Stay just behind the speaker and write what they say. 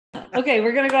Okay,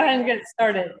 we're going to go ahead and get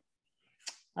started.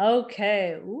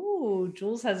 Okay. Ooh,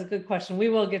 Jules has a good question. We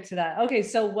will get to that. Okay,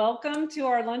 so welcome to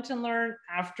our Lunch and Learn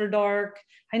After Dark.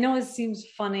 I know it seems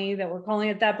funny that we're calling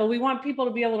it that, but we want people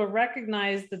to be able to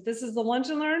recognize that this is the Lunch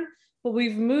and Learn, but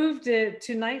we've moved it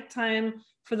to nighttime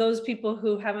for those people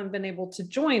who haven't been able to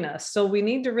join us. So we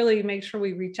need to really make sure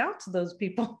we reach out to those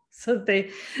people so that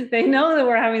they know that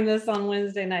we're having this on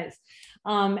Wednesday nights.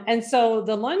 And so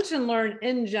the Lunch and Learn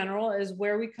in general is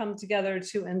where we come together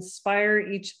to inspire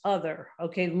each other.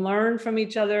 Okay, learn from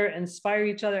each other, inspire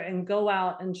each other, and go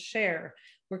out and share.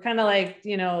 We're kind of like,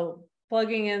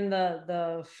 plugging in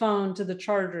the phone to the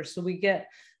charger so we get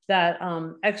that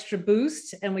extra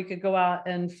boost and we could go out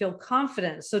and feel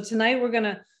confident. So tonight we're going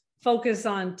to focus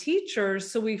on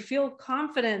teachers so we feel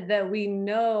confident that we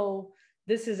know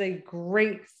this is a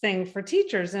great thing for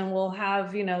teachers, and we'll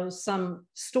have, some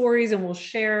stories and we'll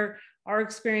share our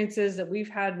experiences that we've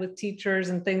had with teachers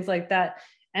and things like that.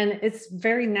 And it's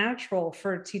very natural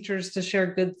for teachers to share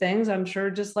good things, I'm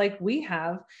sure, just like we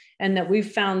have, and that we've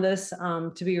found this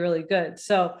to be really good.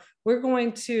 So we're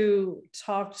going to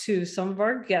talk to some of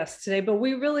our guests today, but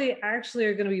we really actually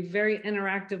are going to be very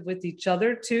interactive with each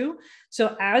other too.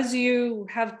 So as you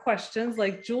have questions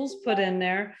like Jules put in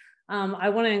there, I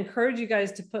want to encourage you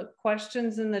guys to put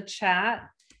questions in the chat,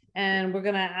 and we're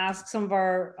going to ask some of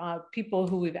our people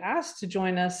who we've asked to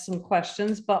join us some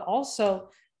questions, but also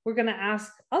we're going to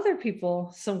ask other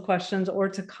people some questions or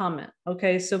to comment.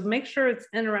 Okay, so make sure it's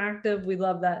interactive. We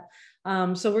love that.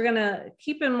 So we're going to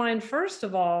keep in mind, first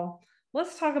of all,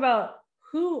 let's talk about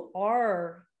who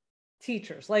are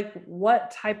teachers, like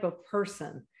what type of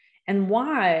person, and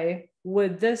why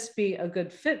would this be a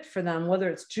good fit for them, whether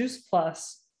it's Juice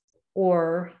Plus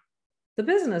or the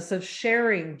business of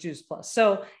sharing Juice Plus.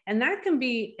 So, and that can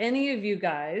be any of you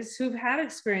guys who've had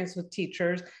experience with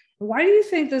teachers. Why do you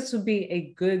think this would be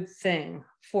a good thing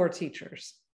for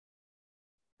teachers?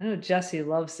 I know Jessie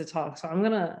loves to talk, so I'm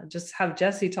gonna just have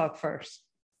Jessie talk first.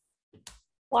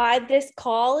 Why this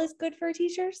call is good for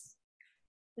teachers?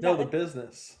 No, the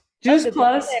business. Juice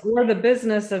Plus or the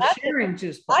business of sharing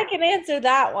Juice Plus. I can answer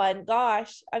that one.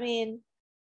 Gosh, I mean,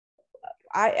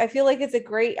 I feel like it's a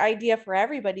great idea for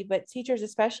everybody, but teachers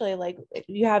especially, like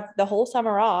you have the whole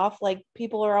summer off, like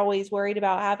people are always worried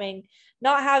about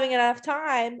not having enough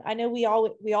time. I know we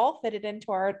all fit it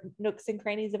into our nooks and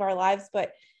crannies of our lives,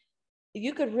 but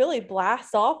you could really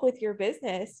blast off with your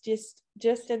business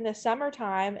just in the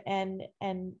summertime, and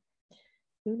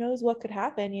who knows what could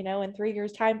happen, in 3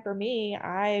 years time. For me,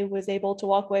 I was able to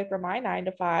walk away from my 9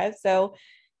 to 5. So,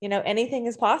 anything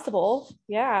is possible.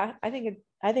 Yeah.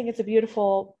 I think it's a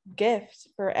beautiful gift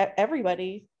for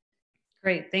everybody.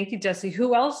 Great. Thank you, Jessie.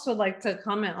 Who else would like to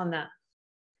comment on that?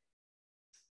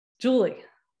 Julie.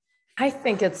 I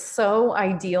think it's so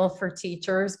ideal for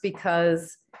teachers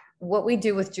because what we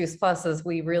do with Juice Plus is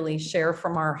we really share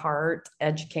from our heart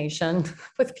education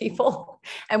with people.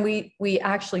 And we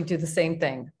actually do the same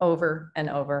thing over and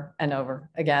over and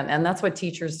over again. And that's what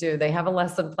teachers do. They have a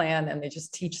lesson plan and they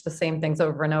just teach the same things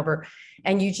over and over.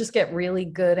 And you just get really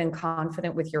good and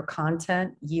confident with your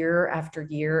content year after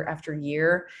year after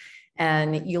year.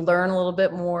 And you learn a little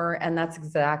bit more. And that's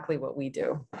exactly what we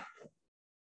do.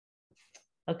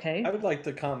 Okay. I would like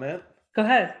to comment. Go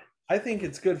ahead. I think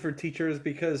it's good for teachers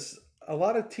because a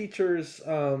lot of teachers,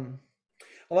 a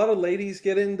lot of ladies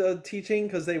get into teaching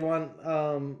because they want,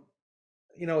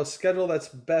 a schedule that's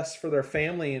best for their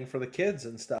family and for the kids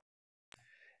and stuff.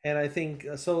 And I think,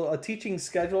 so a teaching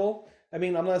schedule, I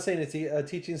mean, I'm not saying a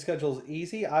teaching schedule is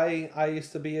easy. I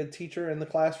used to be a teacher in the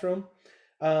classroom,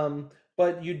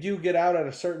 but you do get out at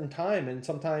a certain time. And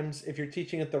sometimes if you're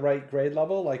teaching at the right grade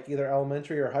level, like either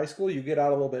elementary or high school, you get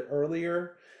out a little bit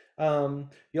earlier.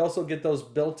 You also get those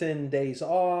built-in days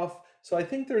off. So I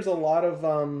think there's a lot of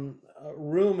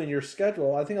room in your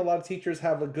schedule. I think a lot of teachers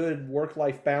have a good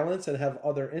work-life balance and have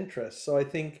other interests. So I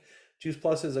think Juice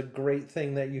Plus is a great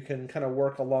thing that you can kind of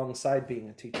work alongside being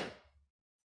a teacher.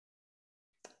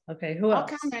 Okay, who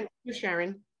else? I'll comment to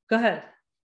Sharon. Go ahead.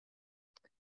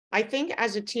 I think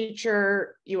as a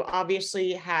teacher, you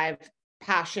obviously have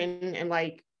passion and,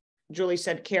 like Julie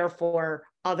said, care for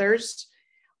others.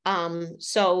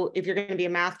 So if you're going to be a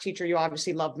math teacher, you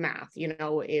obviously love math.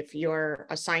 If you're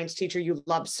a science teacher, you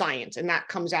love science, and that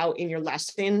comes out in your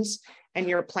lessons and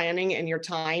your planning and your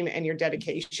time and your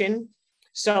dedication.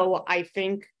 So I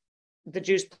think the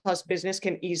Juice Plus business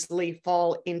can easily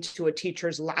fall into a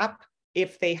teacher's lap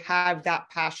if they have that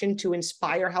passion to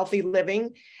inspire healthy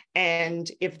living, and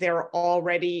if they're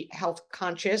already health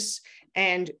conscious,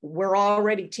 and we're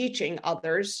already teaching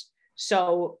others.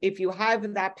 So if you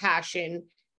have that passion,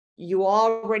 you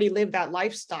already live that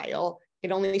lifestyle,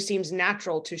 it only seems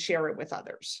natural to share it with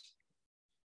others.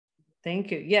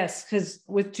 Thank you. Yes, because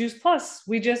with Juice Plus,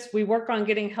 we work on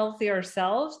getting healthy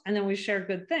ourselves, and then we share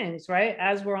good things, right?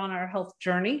 As we're on our health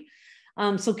journey.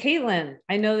 So Caitlin,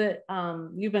 I know that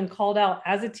you've been called out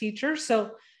as a teacher.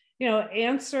 So,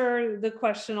 answer the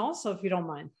question also, if you don't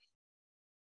mind.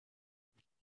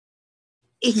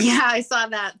 Yeah, I saw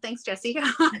that. Thanks, Jesse.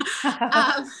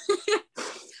 I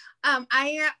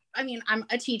mean, I'm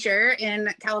a teacher in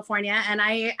California, and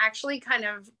I actually kind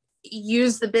of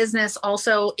use the business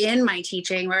also in my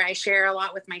teaching, where I share a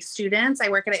lot with my students. I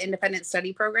work at an independent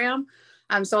study program.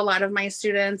 So a lot of my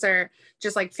students are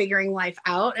just like figuring life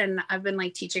out, and I've been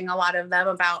like teaching a lot of them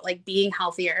about like being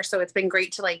healthier. So it's been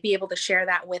great to like be able to share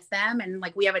that with them. And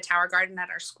like we have a tower garden at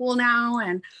our school now,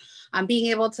 and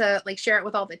being able to like share it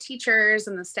with all the teachers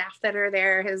and the staff that are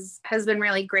there has been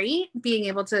really great, being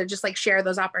able to just like share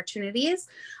those opportunities.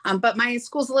 But my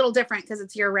school's a little different because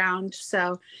it's year round.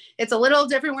 So it's a little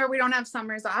different where we don't have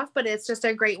summers off, but it's just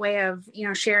a great way of,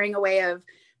 sharing a way of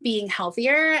being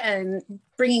healthier and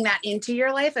bringing that into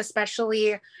your life,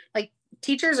 especially like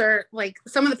teachers are like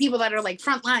some of the people that are like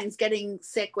front lines getting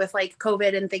sick with like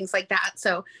COVID and things like that.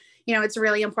 So, it's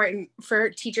really important for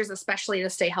teachers, especially to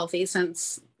stay healthy,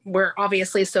 since we're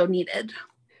obviously so needed.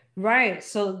 Right.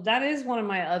 So that is one of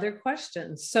my other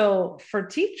questions. So for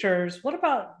teachers, what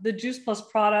about the Juice Plus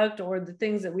product or the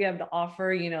things that we have to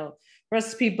offer,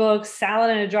 recipe books,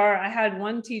 salad in a jar? I had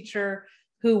one teacher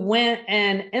who went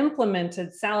and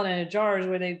implemented salad in a jars,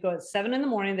 where they'd go at 7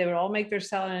 a.m. They would all make their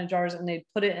salad in jars, and they'd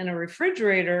put it in a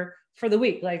refrigerator for the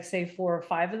week, like say 4 or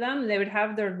 5 of them. And they would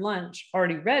have their lunch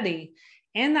already ready.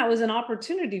 And that was an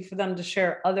opportunity for them to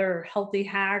share other healthy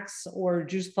hacks or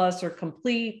Juice Plus or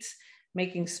Complete,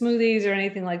 making smoothies or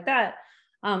anything like that.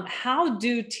 How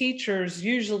do teachers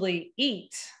usually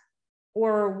eat,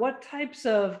 or what types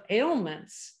of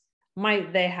ailments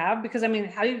might they have? Because I mean,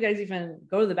 how do you guys even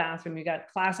go to the bathroom? You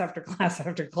got class after class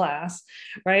after class,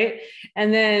 right?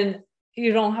 And then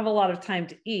you don't have a lot of time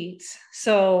to eat.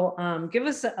 So give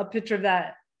us a picture of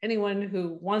that. Anyone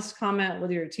who wants to comment,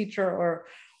 whether you're a teacher or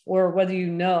whether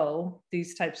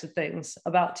these types of things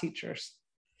about teachers.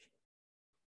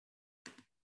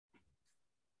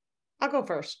 I'll go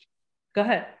first. Go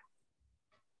ahead.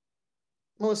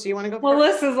 Melissa, you want to go first?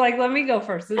 Melissa's like, let me go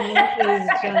first. Melissa is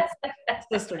Jen's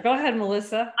sister. Go ahead,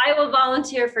 Melissa. I will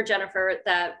volunteer for Jennifer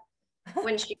that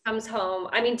when she comes home,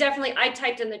 I mean, definitely I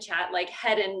typed in the chat like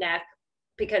head and neck,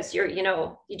 because you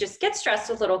just get stressed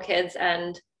with little kids.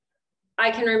 And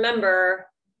I can remember,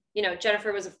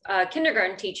 Jennifer was a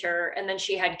kindergarten teacher, and then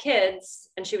she had kids,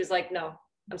 and she was like, no,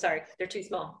 I'm sorry, they're too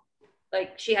small.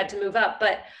 Like she had to move up.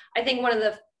 But I think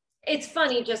it's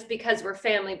funny just because we're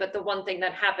family, but the one thing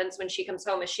that happens when she comes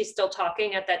home is she's still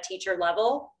talking at that teacher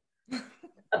level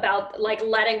about like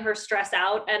letting her stress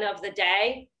out and of the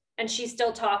day. And she's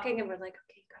still talking, and we're like,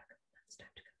 okay, it's time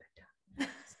to come back down.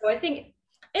 So I think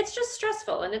it's just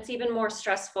stressful, and it's even more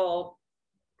stressful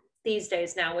these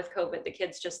days now with COVID. The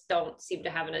kids just don't seem to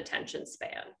have an attention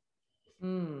span.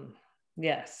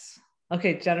 Yes.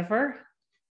 Okay, Jennifer.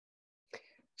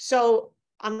 So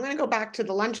I'm going to go back to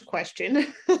the lunch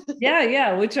question.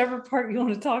 Yeah. Whichever part you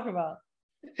want to talk about.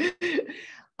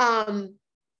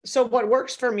 So what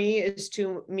works for me is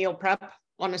to meal prep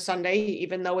on a Sunday,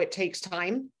 even though it takes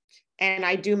time. And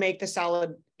I do make the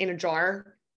salad in a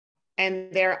jar.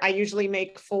 And I usually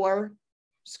make 4,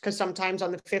 because sometimes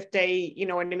on the 5th day, you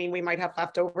know what I mean, we might have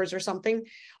leftovers or something.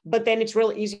 But then it's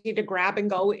real easy to grab and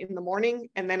go in the morning.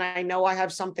 And then I know I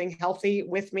have something healthy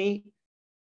with me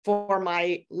for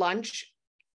my lunch.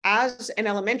 As an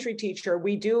elementary teacher,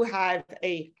 we do have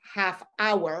a half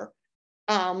hour,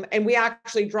 and we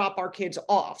actually drop our kids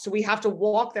off. So we have to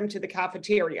walk them to the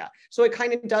cafeteria. So it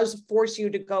kind of does force you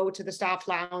to go to the staff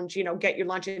lounge, get your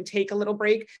lunch and take a little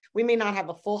break. We may not have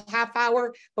a full half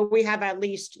hour, but we have at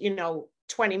least,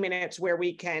 20 minutes where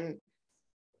we can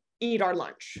eat our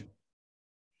lunch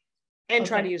and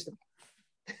try to use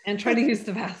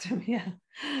the bathroom. Yeah.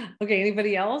 Okay.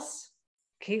 Anybody else?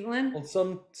 Caitlin?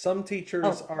 Well, some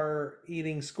teachers are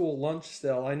eating school lunch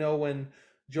still. I know when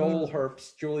Joel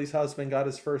Herbst, Julie's husband, got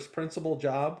his first principal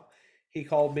job, he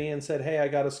called me and said, "Hey, I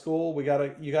got a school.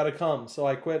 You gotta come." So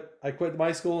I quit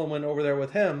my school and went over there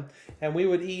with him, and we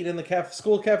would eat in the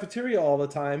school cafeteria all the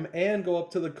time and go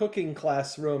up to the cooking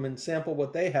classroom and sample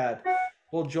what they had.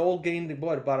 Well, Joel gained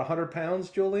about 100 pounds,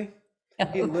 Julie?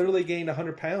 He literally gained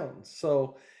 100 pounds.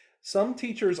 So some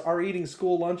teachers are eating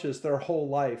school lunches their whole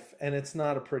life, and it's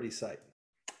not a pretty sight.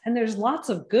 And there's lots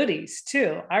of goodies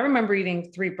too. I remember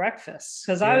eating 3 breakfasts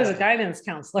because I was a guidance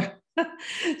counselor.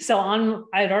 So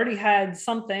I'd already had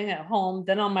something at home.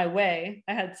 Then on my way,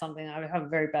 I had something. I have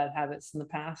very bad habits in the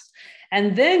past.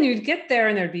 And then you'd get there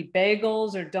and there'd be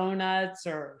bagels or donuts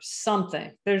or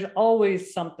something. There's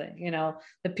always something, you know,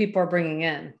 that people are bringing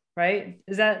in, right?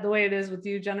 Is that the way it is with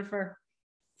you, Jennifer?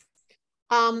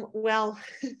 Well,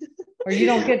 or you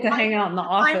don't get to hang out in the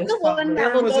office. I'm the one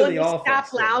that Karen will was go in in the the office, staff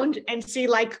so- lounge and see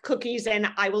like cookies, and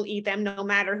I will eat them no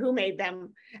matter who made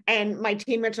them. And my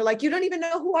teammates are like, "You don't even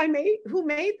know who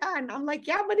made that." And I'm like,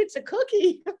 "Yeah, but it's a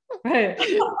cookie." Right.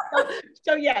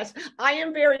 So yes, I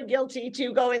am very guilty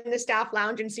to go in the staff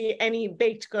lounge and see any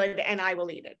baked good, and I will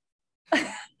eat it.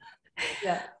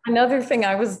 Yeah. Another thing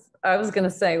I was going to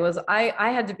say was I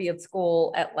had to be at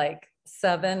school at like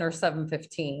 7 or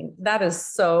 7:15. That is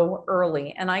so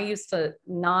early. And I used to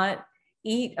not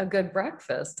eat a good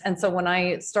breakfast. And so when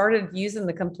I started using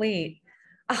the Complete,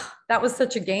 that was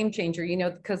such a game changer, you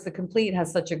know, because the Complete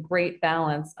has such a great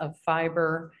balance of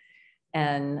fiber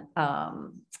and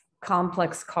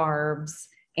complex carbs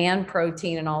and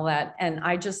protein and all that. And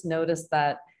I just noticed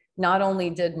that not only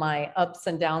did my ups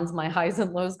and downs, my highs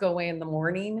and lows go away in the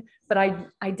morning, but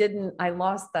I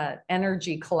lost that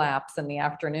energy collapse in the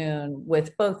afternoon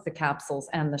with both the capsules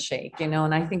and the shake, you know,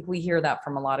 and I think we hear that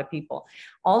from a lot of people.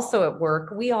 Also at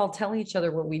work, we all tell each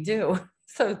other what we do.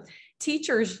 So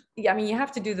teachers, I mean, you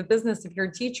have to do the business if you're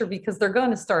a teacher because they're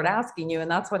going to start asking you. And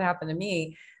that's what happened to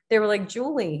me. They were like,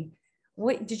 "Julie,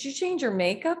 wait, did you change your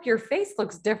makeup? Your face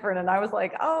looks different." And I was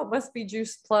like, "Oh, it must be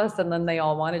Juice Plus." And then they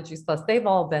all wanted Juice Plus. They've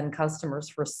all been customers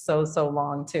for so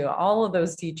long too. All of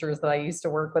those teachers that I used to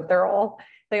work with,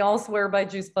 they all swear by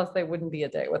Juice Plus. They wouldn't be a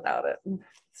day without it.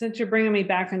 Since you're bringing me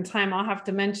back in time, I'll have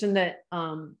to mention that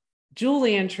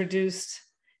Julie introduced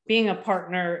being a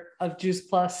partner of Juice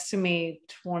Plus to me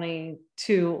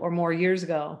 22 or more years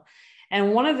ago.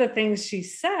 And one of the things she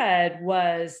said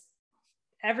was,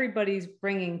 everybody's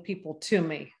bringing people to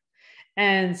me.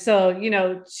 And so, you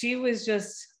know, she was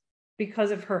just,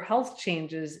 because of her health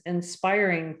changes,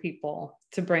 inspiring people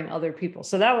to bring other people.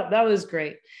 So that was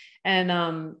great.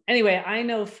 And anyway, I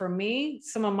know for me,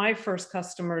 some of my first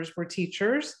customers were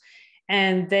teachers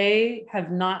and they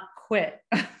have not quit.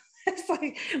 It's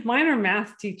like mine are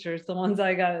math teachers, the ones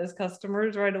I got as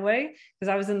customers right away,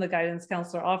 because I was in the guidance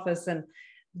counselor office. And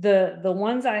the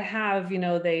ones I have, you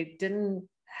know, they didn't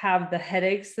have the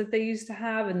headaches that they used to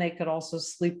have, and they could also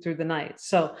sleep through the night.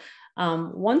 So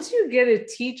once you get a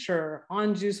teacher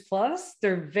on Juice Plus,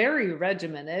 they're very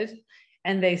regimented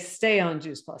and they stay on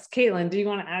Juice Plus. Caitlin, do you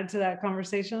want to add to that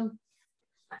conversation?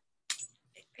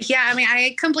 Yeah, I mean,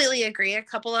 I completely agree. A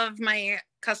couple of my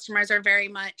customers are very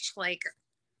much like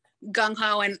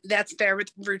gung-ho, and that's their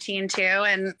routine too.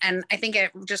 And I think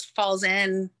it just falls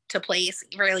into place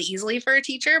really easily for a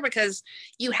teacher because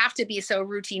you have to be so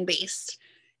routine based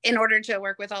in order to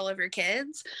work with all of your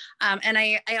kids. And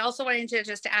I also wanted to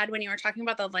just add, when you were talking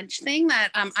about the lunch thing, that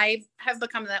I have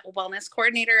become the wellness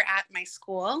coordinator at my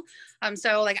school.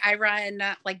 So like I run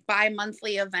like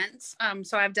bi-monthly events.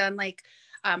 So I've done like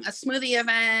a smoothie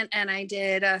event, and I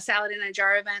did a salad in a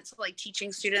jar event. So like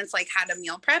teaching students like how to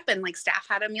meal prep, and like staff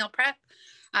how to meal prep.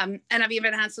 And I've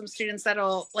even had some students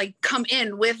that'll like come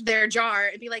in with their jar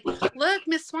and be like, "Look,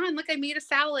 Miss Swan, look, I made a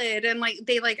salad." And like,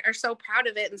 they like are so proud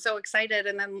of it and so excited.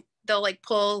 And then they'll like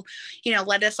pull, you know,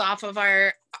 lettuce off of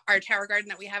our tower garden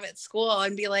that we have at school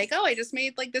and be like, "Oh, I just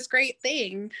made like this great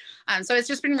thing." So it's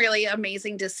just been really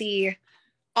amazing to see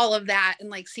all of that and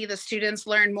like see the students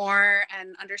learn more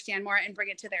and understand more and bring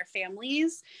it to their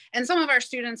families. And some of our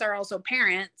students are also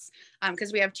parents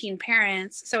because we have teen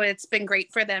parents. So it's been great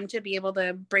for them to be able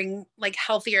to bring like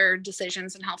healthier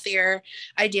decisions and healthier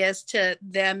ideas to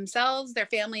themselves, their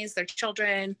families, their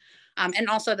children, and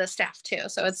also the staff too.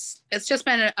 So it's just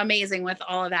been amazing with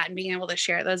all of that and being able to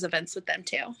share those events with them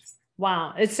too.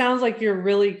 Wow. It sounds like you're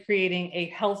really creating a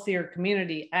healthier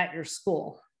community at your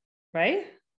school, right?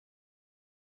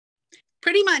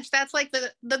 Pretty much. That's like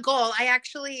the goal. I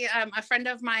actually, a friend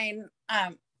of mine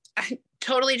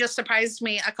totally just surprised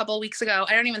me a couple of weeks ago.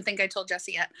 I don't even think I told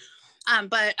Jesse yet.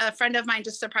 But a friend of mine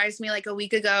just surprised me like a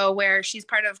week ago, where she's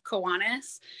part of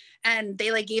Kiwanis, and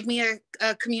they like gave me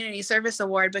a community service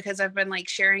award because I've been like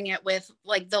sharing it with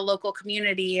like the local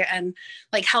community and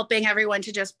like helping everyone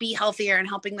to just be healthier and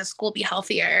helping the school be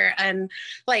healthier. And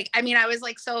like, I mean, I was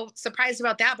like so surprised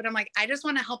about that, but I'm like, I just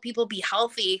want to help people be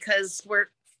healthy because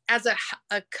as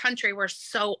a country, we're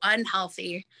so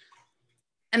unhealthy,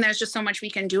 and there's just so much we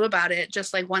can do about it,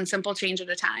 just like one simple change at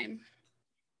a time.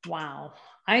 Wow.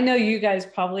 I know you guys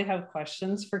probably have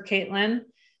questions for Caitlin.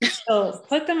 So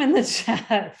put them in the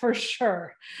chat for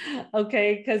sure.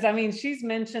 Okay. Because I mean, she's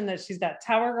mentioned that she's got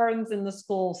tower gardens in the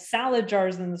school, salad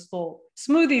jars in the school,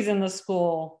 smoothies in the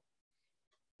school.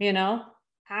 You know,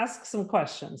 ask some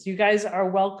questions. You guys are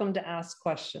welcome to ask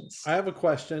questions. I have a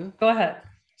question. Go ahead.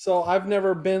 So I've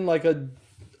never been like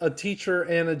a teacher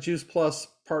and a Juice Plus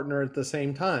partner at the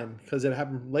same time because it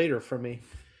happened later for me.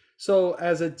 So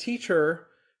as a teacher,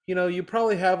 you know, you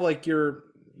probably have like your,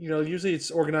 you know, usually it's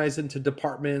organized into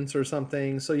departments or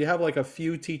something. So you have like a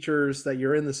few teachers that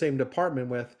you're in the same department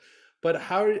with, but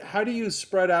how do you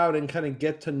spread out and kind of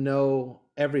get to know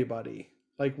everybody?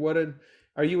 Like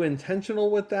are you intentional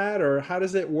with that, or how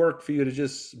does it work for you to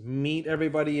just meet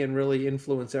everybody and really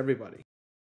influence everybody?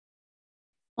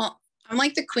 Well, I'm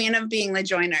like the queen of being the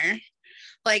joiner.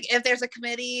 Like if there's a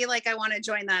committee, like I want to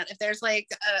join that. If there's like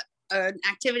an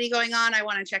activity going on, I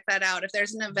want to check that out. If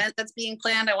there's an event that's being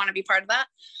planned, I want to be part of that.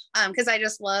 Because I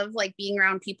just love like being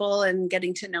around people and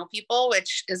getting to know people,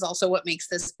 which is also what makes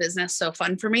this business so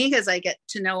fun for me, because I get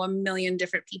to know a million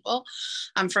different people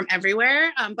from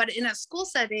everywhere. But in a school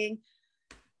setting,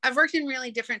 I've worked in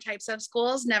really different types of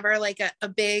schools, never like a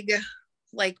big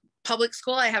like public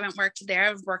school. I haven't worked there.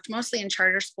 I've worked mostly in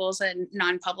charter schools and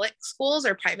non-public schools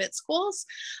or private schools.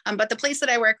 But the place that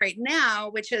I work right now,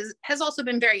 which has also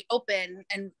been very open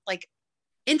and like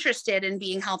interested in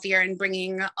being healthier and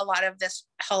bringing a lot of this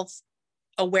health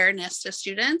awareness to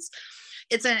students.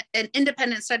 It's an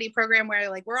independent study program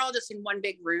where like we're all just in one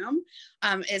big room,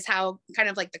 is how kind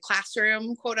of like the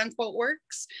classroom quote unquote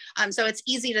works. So it's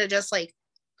easy to just like,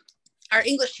 our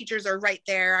English teachers are right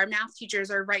there. Our math teachers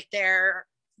are right there.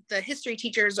 The history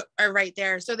teachers are right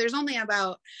there. So there's only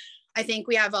about, I think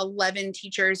we have 11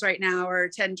 teachers right now or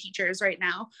 10 teachers right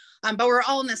now, but we're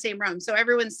all in the same room. So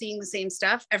everyone's seeing the same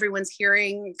stuff. Everyone's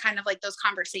hearing kind of like those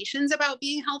conversations about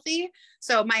being healthy.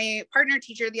 So my partner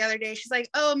teacher the other day, she's like,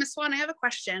 oh, Miss Swan, I have a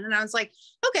question. And I was like,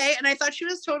 okay. And I thought she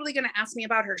was totally going to ask me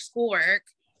about her schoolwork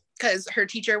because her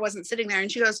teacher wasn't sitting there. And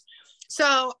she goes,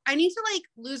 so I need to like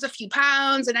lose a few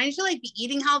pounds and I need to like be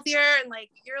eating healthier. And like,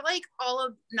 you're like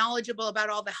knowledgeable about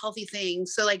all the healthy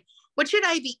things. So like, what should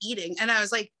I be eating? And I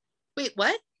was like, wait,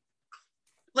 what?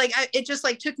 Like, it just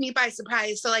like took me by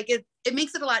surprise. So like, it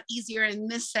makes it a lot easier in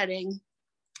this setting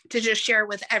to just share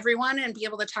with everyone and be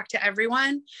able to talk to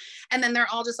everyone. And then they're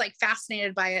all just like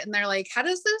fascinated by it. And they're like, how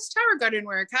does this tower garden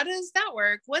work? How does that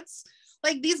work? What's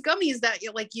like these gummies that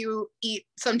you eat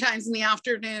sometimes in the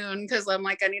afternoon? Cause I'm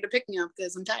like, I need to pick me up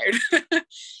because I'm tired,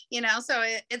 you know? So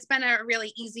it's been a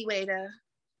really easy way to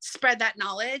spread that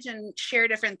knowledge and share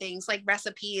different things like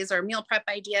recipes or meal prep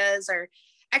ideas or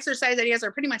exercise ideas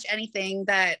or pretty much anything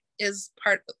that is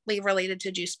partly related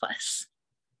to Juice Plus.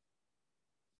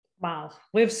 Wow.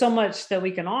 We have so much that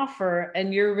we can offer,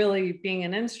 and you're really being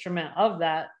an instrument of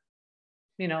that,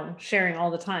 you know, sharing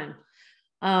all the time.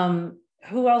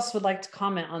 Who else would like to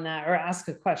comment on that or ask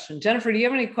a question? Jennifer, do you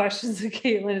have any questions to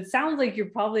Caitlin? It sounds like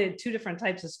you're probably at two different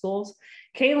types of schools.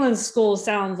 Caitlin's school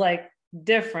sounds like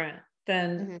different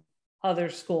than other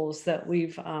schools that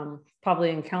we've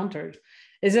probably encountered.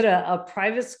 Is it a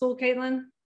private school, Caitlin?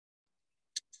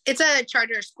 It's a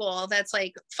charter school that's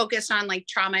like focused on like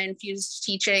trauma infused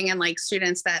teaching and like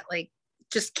students that like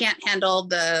just can't handle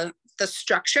the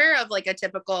structure of like a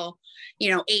typical,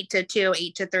 you know, 8 to 2,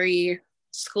 8 to 3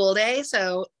 school day.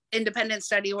 So independent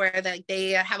study where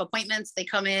they have appointments, they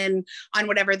come in on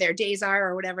whatever their days are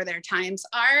or whatever their times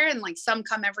are. And like some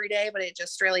come every day, but it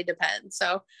just really depends.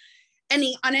 So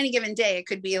on any given day, it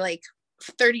could be like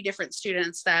 30 different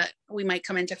students that we might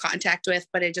come into contact with,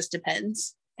 but it just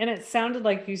depends. And it sounded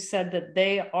like you said that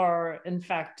they are in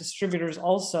fact distributors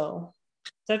also.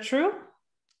 Is that true?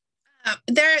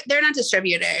 They're not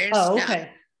distributors. Oh, okay. No.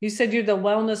 You said you're the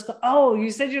wellness.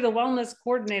 You said you're the wellness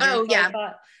coordinator. Oh, yeah. I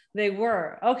thought they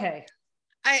were. Okay.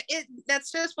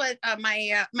 That's just what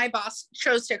my boss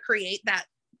chose to create that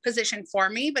position for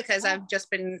me, because I've just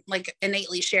been like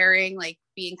innately sharing like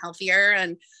being healthier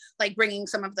and like bringing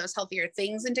some of those healthier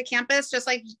things into campus. Just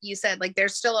like you said, like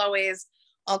there's still always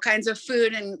all kinds of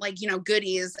food and like, you know,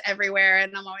 goodies everywhere.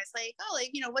 And I'm always like, oh,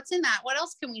 like, you know, what's in that? What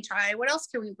else can we try? What else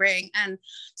can we bring? And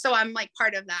so I'm like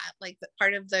part of that, like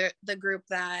part of the group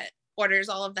that orders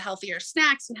all of the healthier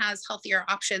snacks and has healthier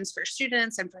options for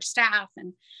students and for staff,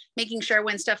 and making sure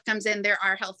when stuff comes in, there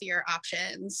are healthier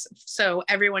options so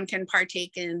everyone can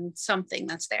partake in something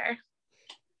that's there.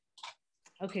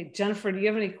 Okay, Jennifer, do you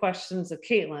have any questions of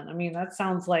Caitlin? I mean, that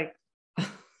sounds like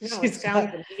she's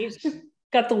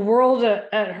got the world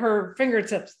at her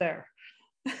fingertips there.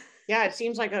 Yeah, it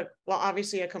seems like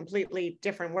obviously a completely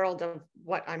different world of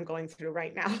what I'm going through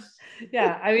right now.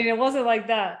 Yeah, I mean, it wasn't like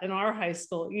that in our high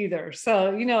school either.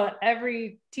 So,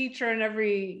 every teacher and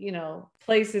every,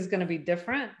 place is going to be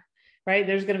different, right?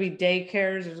 There's going to be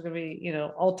daycares, there's going to be,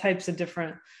 all types of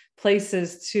different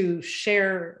places to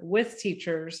share with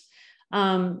teachers.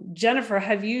 Jennifer,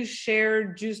 have you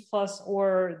shared Juice Plus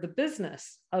or the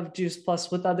business of Juice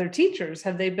Plus with other teachers?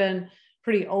 Have they been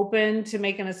pretty open to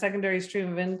making a secondary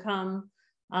stream of income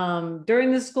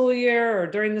during the school year or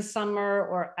during the summer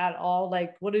or at all?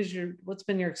 Like, what's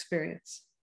been your experience?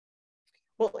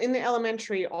 Well, in the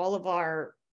elementary, all of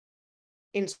our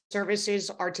in-services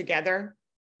are together.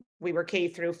 We were K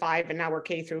through 5 and now we're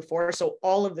K through 4. So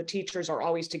all of the teachers are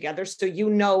always together.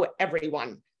 So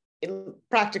everyone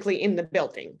practically in the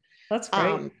building. That's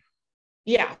great.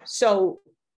 Yeah. So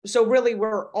really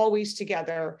we're always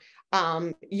together.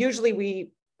 Usually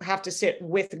we have to sit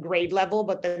with grade level,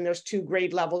 but then there's 2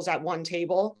 grade levels at one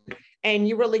table. And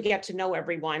you really get to know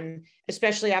everyone,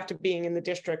 especially after being in the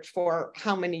district for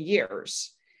how many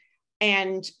years.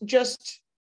 And just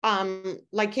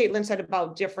like Caitlin said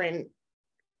about different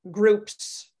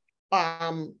groups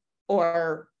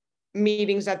or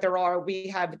meetings that there are, we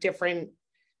have different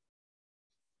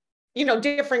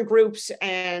groups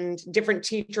and different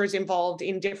teachers involved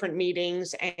in different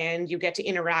meetings, and you get to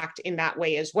interact in that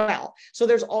way as well. So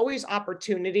there's always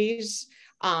opportunities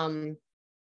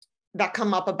that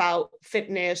come up about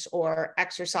fitness or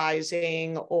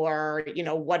exercising or,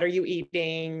 what are you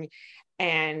eating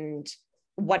and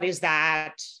what is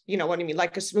that, what I mean,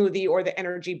 like a smoothie or the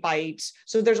energy bites.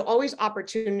 So there's always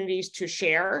opportunities to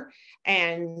share.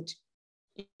 And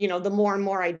the more and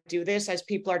more I do this, as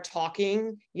people are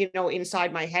talking,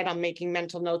 inside my head, I'm making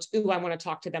mental notes. Ooh, I want to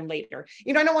talk to them later.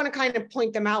 I don't want to kind of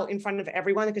point them out in front of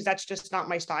everyone because that's just not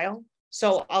my style.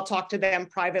 So I'll talk to them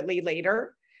privately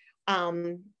later.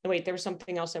 Wait, there was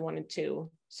something else I wanted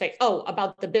to say. Oh,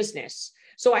 about the business.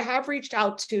 So I have reached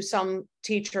out to some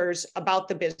teachers about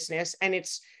the business, and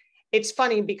it's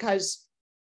funny because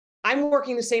I'm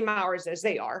working the same hours as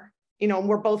they are.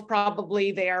 We're both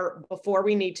probably there before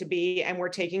we need to be, and we're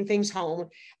taking things home.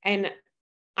 And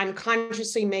I'm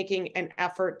consciously making an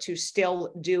effort to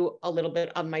still do a little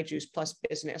bit of my Juice Plus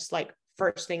business, like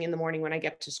first thing in the morning when I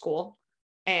get to school.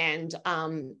 And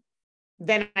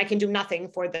then I can do nothing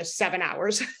for the 7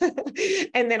 hours.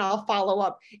 And then I'll follow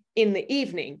up in the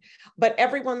evening. But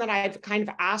everyone that I've kind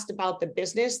of asked about the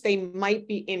business, they might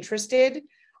be interested,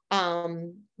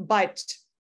 but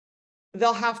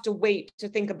they'll have to wait to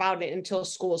think about it until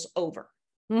school's over.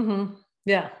 Mm-hmm.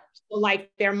 Yeah. So like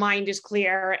their mind is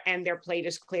clear and their plate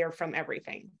is clear from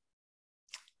everything.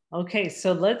 Okay,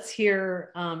 so let's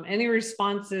hear any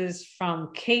responses from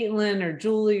Caitlin or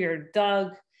Julie or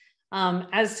Doug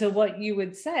as to what you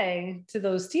would say to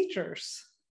those teachers.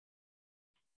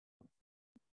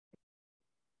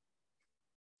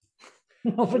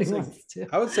 Nobody wants to.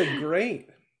 I would say great.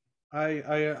 I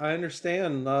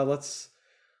understand.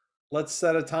 Let's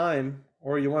set a time,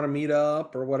 or you want to meet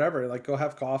up or whatever, like go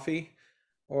have coffee,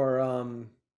 or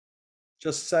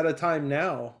just set a time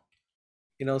now,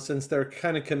 since they're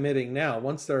kind of committing now.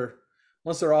 Once they're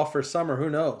off for summer, who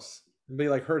knows? It'd be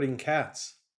like herding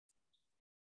cats.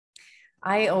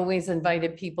 I always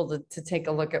invited people to take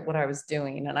a look at what I was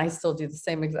doing, and I still do the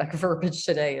same exact verbiage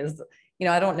today.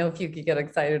 I don't know if you could get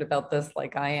excited about this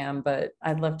like I am, but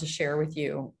I'd love to share with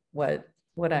you what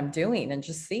I'm doing and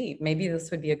just see, maybe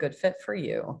this would be a good fit for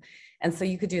you. And so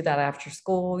you could do that after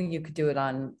school. You could do it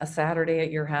on a Saturday at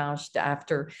your house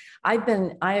after. I've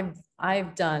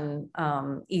done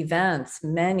events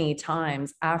many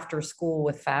times after school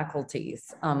with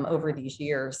faculties over these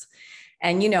years.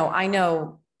 And, I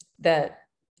know that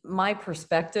my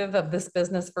perspective of this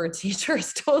business for a teacher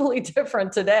is totally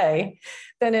different today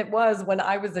than it was when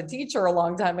I was a teacher a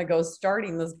long time ago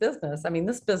starting this business. I mean,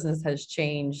 this business has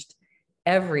changed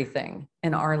everything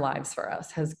in our lives for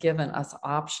us, has given us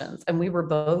options. And we were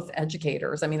both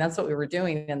educators. I mean, that's what we were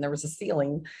doing, and there was a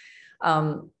ceiling.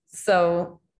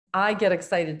 So I get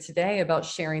excited today about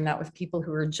sharing that with people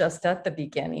who are just at the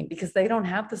beginning, because they don't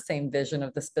have the same vision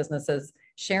of this business as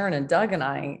Sharon and Doug and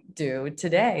I do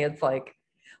today. It's like,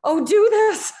 oh, do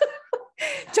this.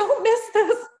 Don't miss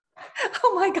this.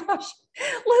 Oh my gosh,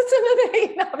 listen to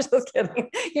me. No, I'm just kidding.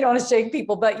 You don't want to shake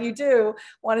people, but you do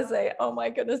want to say, oh my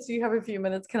goodness, do you have a few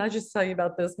minutes? Can I just tell you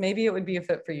about this? Maybe it would be a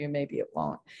fit for you. Maybe it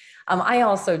won't. I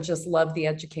also just love the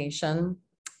education.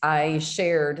 I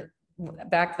shared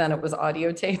back then it was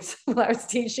audio tapes when I was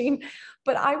teaching,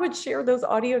 but I would share those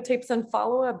audio tapes and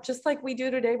follow up just like we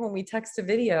do today when we text a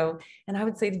video. And I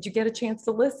would say, did you get a chance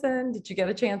to listen? Did you get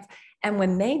a chance? And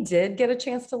when they did get a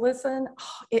chance to listen,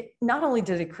 it not only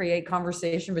did it create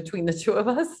conversation between the two of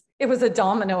us, it was a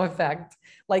domino effect.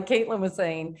 Like Caitlin was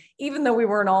saying, even though we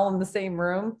weren't all in the same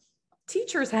room,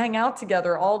 teachers hang out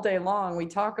together all day long. We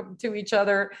talk to each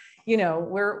other, you know,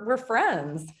 we're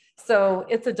friends. So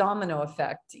it's a domino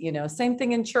effect, you know, same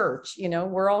thing in church, you know,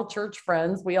 we're all church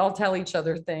friends. We all tell each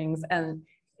other things, and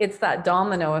it's that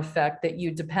domino effect that you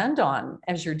depend on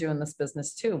as you're doing this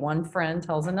business too. One friend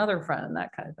tells another friend and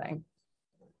that kind of thing.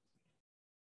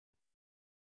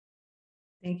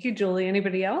 Thank you, Julie.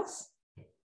 Anybody else?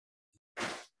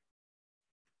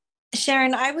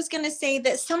 Sharon, I was going to say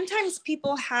that sometimes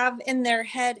people have in their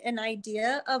head an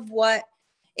idea of what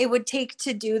it would take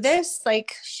to do this,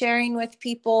 like sharing with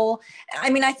people. I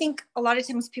mean, I think a lot of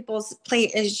times people's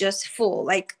plate is just full,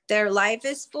 like their life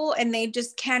is full and they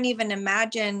just can't even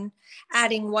imagine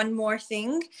adding one more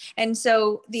thing. And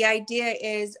so the idea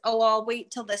is, oh, I'll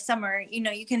wait till the summer. You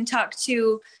know, you can talk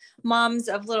to moms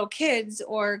of little kids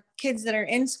or kids that are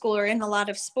in school or in a lot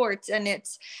of sports, and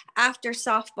it's after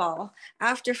softball,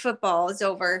 after football is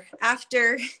over,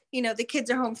 after, you know, the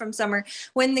kids are home from summer,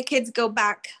 when the kids go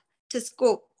back to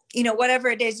school, you know, whatever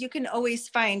it is, you can always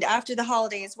find after the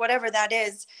holidays, whatever that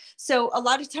is. So a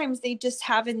lot of times they just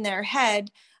have in their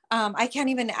head, I can't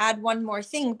even add one more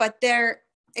thing, but they're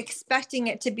expecting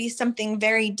it to be something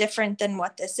very different than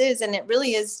what this is. And it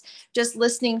really is just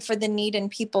listening for the need in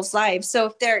people's lives. So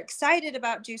if they're excited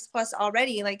about Juice Plus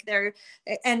already, like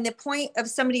and the point of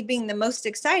somebody being the most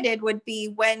excited would be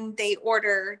when they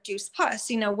order Juice Plus,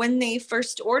 you know, when they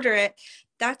first order it,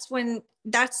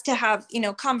 that's to have, you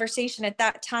know, conversation at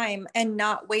that time and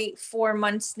not wait 4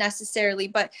 months necessarily.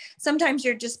 But sometimes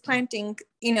you're just planting,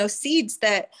 you know, seeds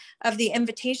that of the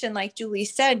invitation, like Julie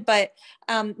said, but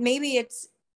maybe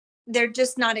they're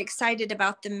just not excited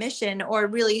about the mission or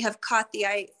really have caught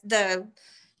the,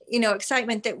 you know,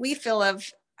 excitement that we feel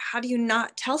of, how do you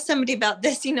not tell somebody about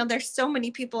this? You know, there's so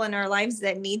many people in our lives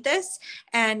that need this.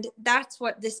 And that's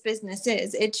what this business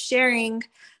is. It's sharing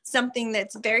something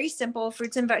that's very simple,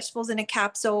 fruits and vegetables in a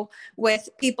capsule, with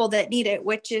people that need it,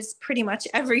 which is pretty much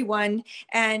everyone.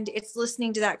 And it's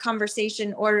listening to that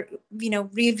conversation or, you know,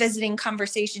 revisiting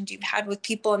conversations you've had with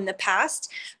people in the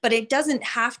past. But it doesn't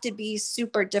have to be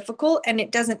super difficult, and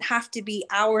it doesn't have to be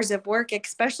hours of work,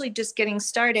 especially just getting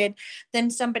started. Then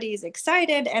somebody is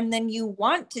excited and then you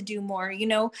want to do more. You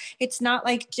know, it's not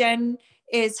like Jen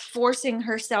is forcing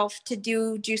herself to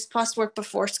do Juice Plus work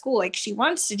before school. Like, she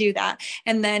wants to do that.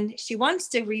 And then she wants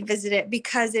to revisit it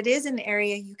because it is an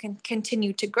area you can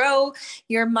continue to grow.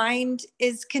 Your mind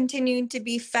is continuing to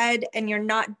be fed, and you're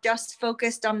not just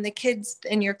focused on the kids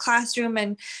in your classroom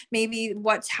and maybe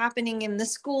what's happening in the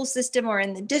school system or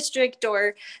in the district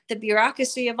or the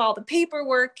bureaucracy of all the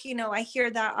paperwork. You know, I hear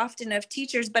that often of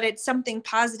teachers, but it's something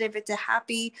positive. It's a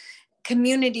happy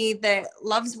community that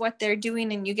loves what they're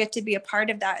doing, and you get to be a part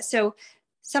of that. So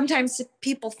sometimes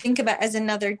people think of it as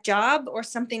another job or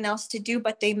something else to do,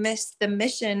 but they miss the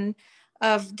mission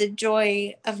of the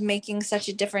joy of making such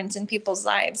a difference in people's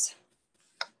lives.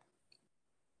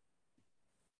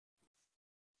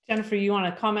 Jennifer, you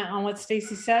want to comment on what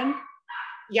Stacy said?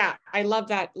 Yeah, I love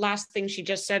that last thing she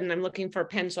just said, and I'm looking for a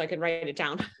pen so I can write it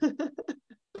down.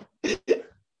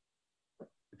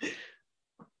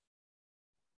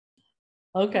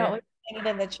 Okay. It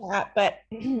in the chat, but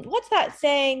what's that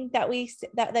saying that we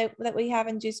have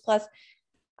in Juice Plus?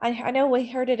 I know we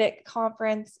heard it at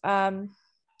conference. You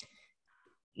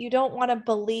don't want to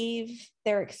believe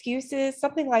their excuses,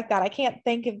 something like that. I can't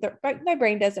think of my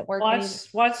brain doesn't work.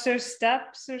 Watch their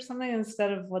steps or something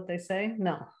instead of what they say.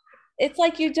 No, it's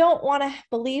like you don't want to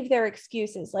believe their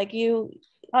excuses. Like you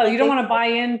don't want to buy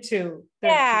into.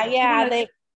 They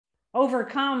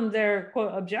overcome their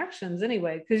quote objections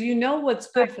anyway, because you know what's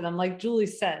good for them. Like Julie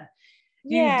said,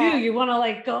 you want to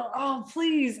like go, oh,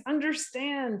 please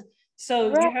understand.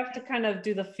 So you have to kind of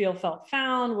do the feel, felt,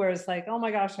 found, where it's like, oh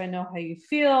my gosh, I know how you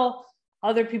feel.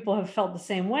 Other people have felt the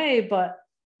same way, but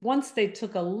once they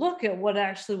took a look at what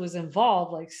actually was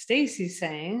involved, like Stacy's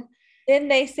saying, then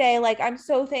they say, like, I'm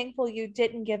so thankful you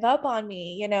didn't give up on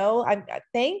me, you know,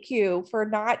 thank you for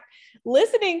not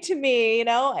listening to me, you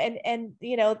know, and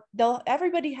you know,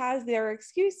 everybody has their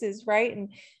excuses, right?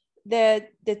 And the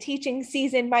teaching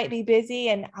season might be busy,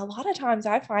 and a lot of times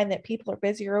I find that people are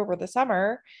busier over the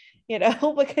summer, you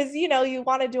know, because, you know, you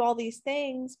want to do all these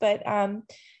things, but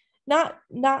not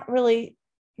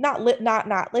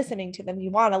listening to them. You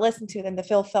want to listen to them, the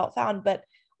feel, felt, found, but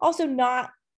also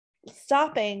not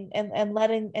stopping and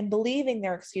letting and believing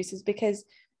their excuses, because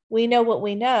we know what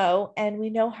we know, and we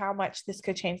know how much this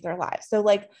could change their lives. So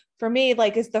like for me,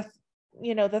 like is the,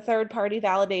 you know, the third party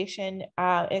validation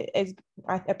is,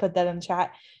 I put that in the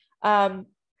chat.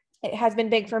 It has been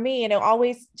big for me, you know,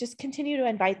 always just continue to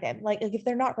invite them. Like if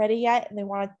they're not ready yet and they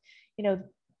want to, you know,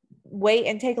 wait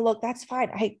and take a look, that's fine.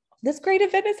 This great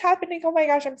event is happening. Oh my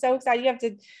gosh, I'm so excited. You have to,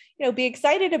 you know, be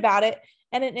excited about it.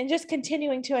 And just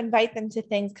continuing to invite them to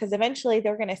things, because eventually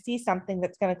they're going to see something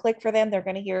that's going to click for them. They're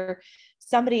going to hear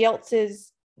somebody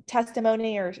else's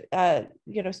testimony or,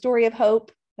 you know, story of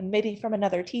hope, and maybe from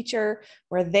another teacher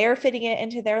where they're fitting it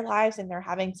into their lives and they're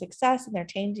having success and they're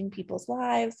changing people's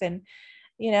lives. And,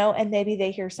 you know, and maybe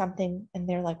they hear something and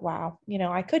they're like, wow, you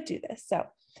know, I could do this. So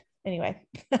anyway.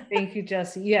 Thank you,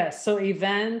 Jessie. Yes. So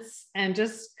events and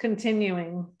just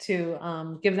continuing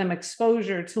to give them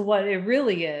exposure to what it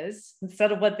really is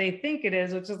instead of what they think it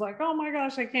is, which is like, oh my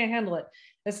gosh, I can't handle it.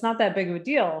 It's not that big of a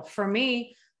deal. For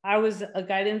me, I was a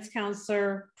guidance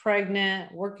counselor,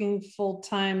 pregnant, working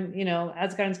full-time, you know,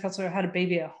 as a guidance counselor, I had a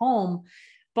baby at home,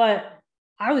 but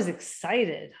I was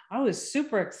excited. I was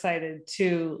super excited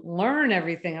to learn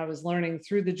everything I was learning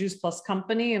through the Juice Plus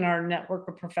company and our network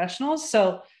of professionals.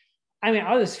 So I mean,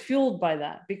 I was fueled by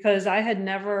that because I had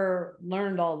never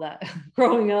learned all that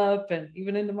growing up, and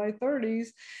even into my 30s.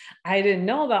 I didn't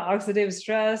know about oxidative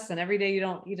stress, and every day you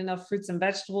don't eat enough fruits and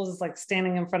vegetables. It's like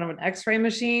standing in front of an X-ray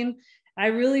machine. I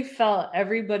really felt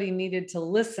everybody needed to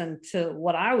listen to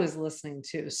what I was listening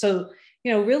to. So,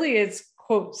 you know, really it's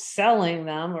quote, selling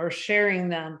them or sharing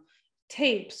them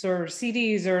tapes or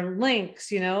CDs or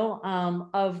links, you know,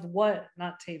 of what,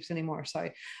 not tapes anymore,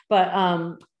 sorry,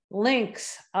 but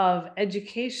links of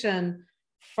education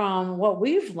from what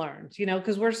we've learned, you know,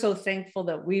 because we're so thankful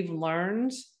that we've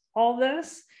learned all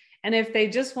this. And if they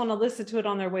just want to listen to it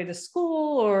on their way to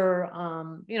school or,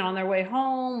 you know, on their way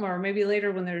home, or maybe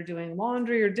later when they're doing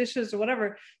laundry or dishes or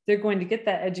whatever, they're going to get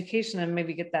that education and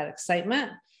maybe get that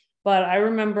excitement. But I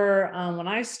remember when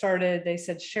I started, they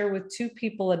said, share with 2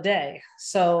 people a day.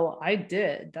 So I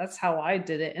did, that's how I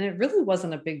did it. And it really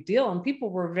wasn't a big deal. And people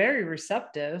were very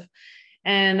receptive.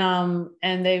 And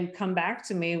they come back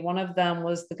to me. One of them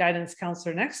was the guidance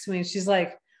counselor next to me. And she's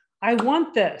like, I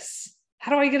want this.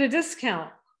 How do I get a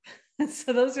discount? And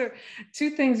so those are 2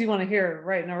 things you want to hear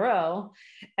right in a row.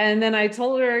 And then I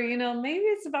told her, you know, maybe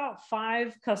it's about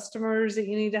 5 customers that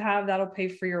you need to have that'll pay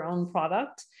for your own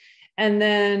product. And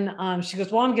then she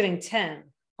goes, well, I'm getting 10.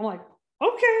 I'm like,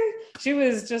 okay. She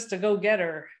was just a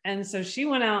go-getter. And so she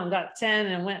went out and got 10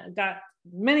 and got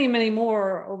many, many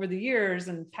more over the years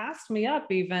and passed me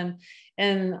up even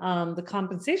in the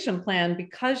compensation plan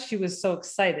because she was so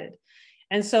excited.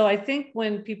 And so I think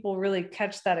when people really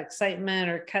catch that excitement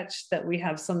or catch that we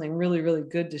have something really, really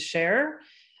good to share,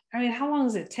 I mean, how long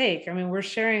does it take? I mean, we're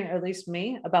sharing, at least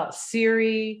me, about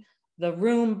Siri, the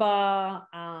Roomba,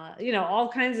 you know, all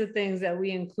kinds of things that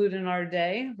we include in our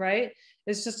day, right?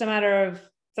 It's just a matter of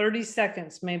 30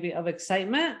 seconds maybe of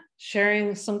excitement,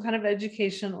 sharing some kind of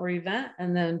education or event,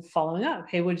 and then following up.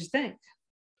 Hey, what'd you think?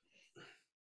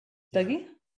 Dougie?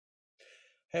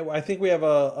 Hey, well, I think we have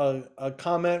a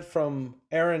comment from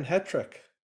Aaron Hetrick.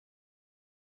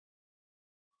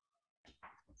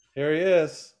 Here he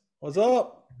is. What's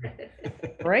up?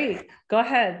 Great. Go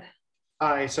ahead.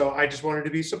 Hi. So I just wanted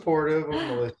to be supportive of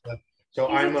Melissa. So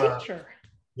He's I'm a teacher.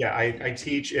 Yeah, I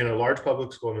teach in a large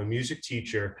public school. I'm a music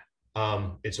teacher.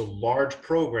 It's a large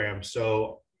program.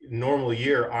 So normal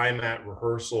year, I'm at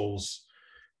rehearsals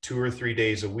 2 or 3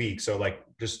 days a week. So like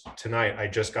just tonight, I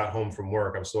just got home from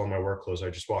work. I'm still in my work clothes. I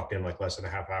just walked in like less than a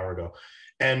half hour ago.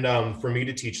 And for me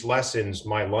to teach lessons,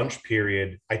 my lunch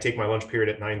period, I take my lunch period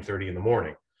at 9:30 in the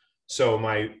morning. So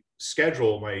my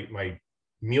schedule, my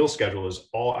meal schedule is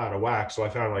all out of whack. So I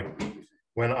found like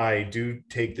when I do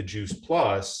take the Juice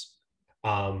Plus,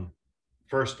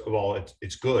 first of all,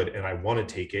 it's good. And I want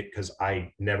to take it because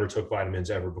I never took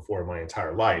vitamins ever before in my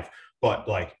entire life. But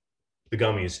like the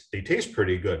gummies, they taste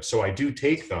pretty good. So I do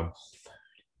take them.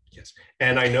 Yes.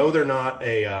 And I know they're not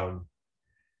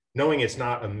knowing it's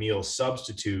not a meal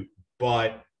substitute,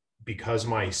 but because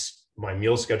my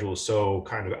meal schedule is so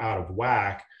kind of out of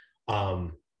whack,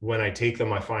 when I take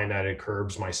them, I find that it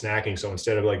curbs my snacking. So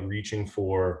instead of like reaching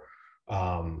for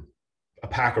a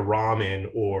pack of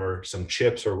ramen or some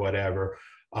chips or whatever,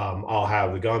 I'll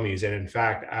have the gummies. And in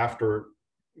fact, after,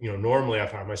 you know, normally I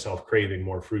find myself craving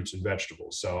more fruits and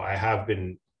vegetables. So I have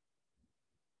been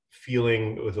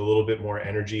feeling with a little bit more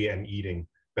energy and eating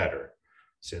better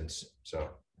since. So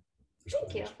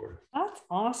thank you. That's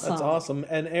awesome. That's awesome.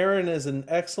 And Aaron is an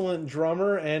excellent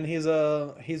drummer, and he's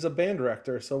a band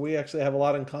director. So we actually have a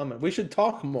lot in common. We should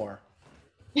talk more.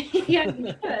 Yeah,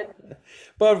 you should.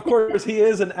 But of course, he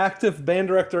is an active band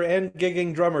director and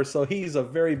gigging drummer, so he's a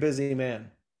very busy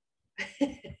man.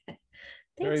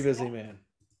 Very busy man.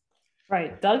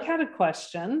 Right. Doug had a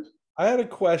question. I had a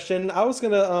question. I was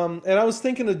gonna, and I was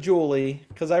thinking of Julie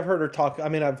because I've heard her talk. I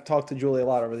mean, I've talked to Julie a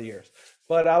lot over the years,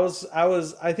 but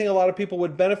I think a lot of people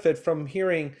would benefit from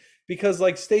hearing because,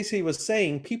 like Stacy was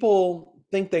saying, people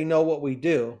think they know what we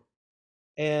do,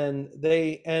 and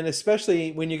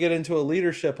especially when you get into a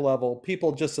leadership level,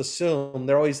 people just assume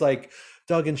they're always like,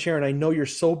 Doug and Sharon, I know you're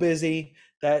so busy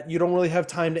that you don't really have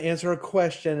time to answer a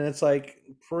question, and it's like,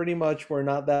 pretty much we're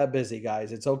not that busy,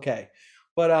 guys. It's okay.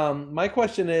 But my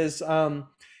question is,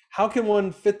 how can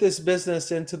one fit this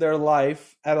business into their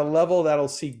life at a level that'll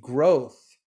see growth?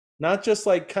 Not just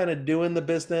like kind of doing the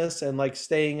business and like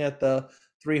staying at the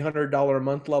 $300 a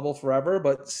month level forever,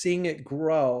 but seeing it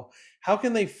grow. How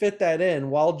can they fit that in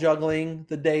while juggling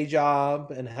the day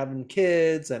job and having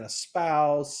kids and a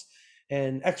spouse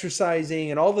and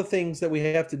exercising and all the things that we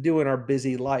have to do in our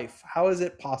busy life? How is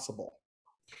it possible?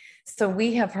 So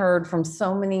we have heard from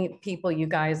so many people, you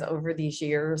guys, over these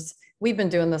years. We've been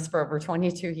doing this for over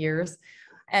 22 years,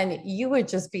 and you would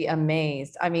just be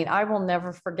amazed. I mean, I will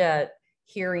never forget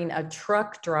hearing a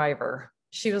truck driver.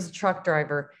 She was a truck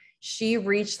driver. She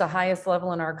reached the highest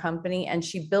level in our company, and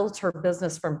she built her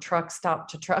business from truck stop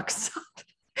to truck stop.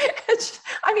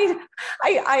 I mean,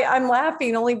 I'm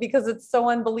laughing only because it's so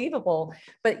unbelievable,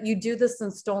 but you do this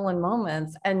in stolen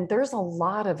moments, and there's a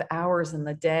lot of hours in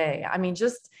the day. I mean,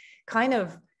 just kind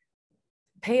of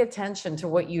pay attention to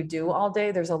what you do all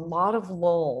day. There's a lot of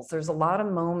lulls. There's a lot of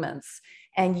moments,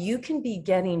 and you can be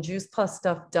getting Juice Plus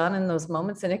stuff done in those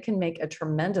moments, and it can make a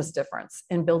tremendous difference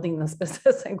in building this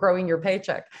business and growing your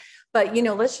paycheck. But, you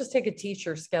know, let's just take a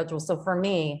teacher schedule. So for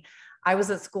me, I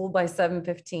was at school by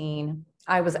 7:15.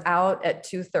 I was out at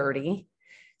 2:30.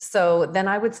 So then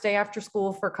I would stay after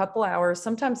school for a couple hours.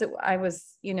 Sometimes I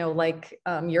was, you know, like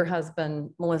your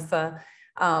husband, Melissa,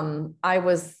 I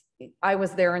was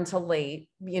there until late.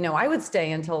 You know, I would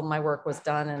stay until my work was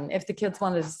done. And if the kids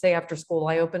wanted to stay after school,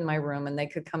 I opened my room and they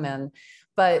could come in.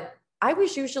 But I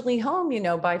was usually home, you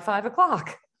know, by 5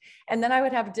 o'clock. And then I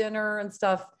would have dinner and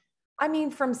stuff. I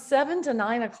mean, from 7 to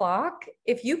 9 o'clock,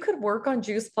 if you could work on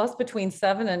Juice Plus between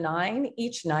 7 and 9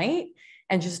 each night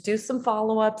and just do some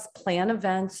follow-ups, plan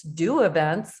events, do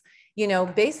events, you know,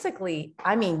 basically,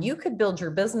 I mean, you could build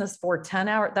your business for 10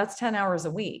 hours. That's 10 hours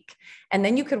a week. And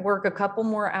then you could work a couple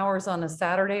more hours on a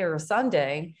Saturday or a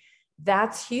Sunday.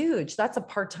 That's huge. That's a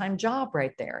part-time job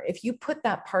right there. If you put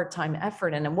that part-time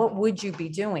effort in, and what would you be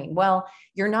doing? Well,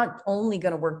 you're not only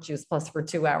going to work Juice Plus for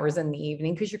 2 hours in the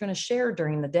evening, because you're going to share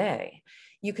during the day.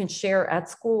 You can share at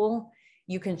school.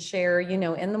 You can share, you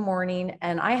know, in the morning.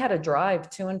 And I had a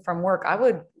drive to and from work. I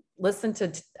would listen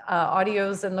to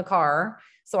audios in the car.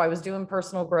 So I was doing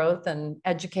personal growth and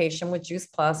education with Juice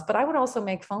Plus, but I would also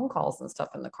make phone calls and stuff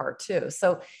in the car too.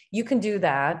 So you can do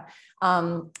that.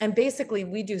 And basically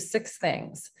we do 6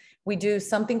 things. We do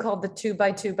something called the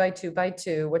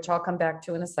 2x2x2x2, which I'll come back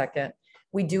to in a second.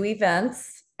 We do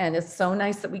events, and it's so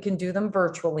nice that we can do them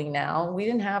virtually now. We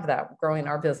didn't have that growing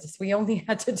our business. We only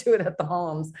had to do it at the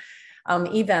homes,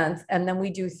 events. And then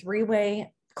we do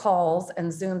 3-way calls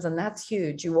and Zooms, and that's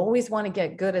huge. You always want to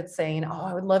get good at saying, oh,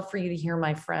 I would love for you to hear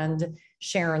my friend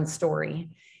Sharon's story.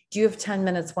 Do you have 10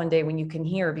 minutes one day when you can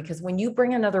hear? Because when you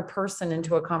bring another person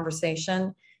into a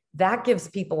conversation, that gives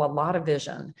people a lot of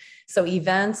vision. So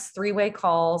events, 3-way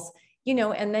calls, you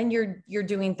know, and then you're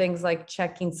doing things like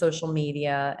checking social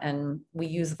media, and we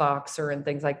use Voxer and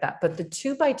things like that. But the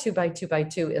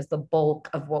 2x2x2x2 is the bulk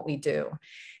of what we do.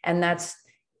 And that's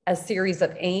a series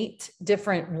of 8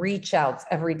 different reach outs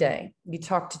every day. You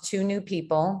talk to 2 new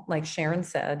people, like Sharon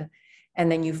said,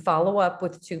 and then you follow up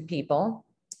with 2 people,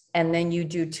 and then you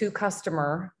do 2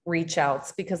 customer reach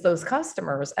outs, because those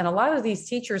customers, and a lot of these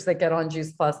teachers that get on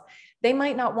Juice Plus, they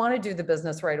might not want to do the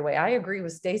business right away. I agree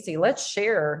with Stacy. Let's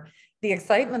share the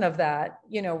excitement of that,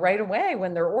 you know, right away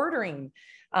when they're ordering.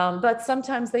 But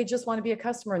sometimes they just want to be a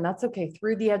customer, and that's okay.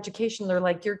 Through the education, they're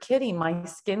like, you're kidding. My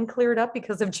skin cleared up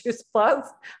because of Juice Plus.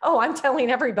 Oh, I'm telling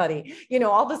everybody, you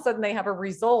know, all of a sudden they have a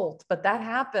result, but that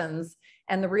happens.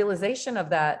 And the realization of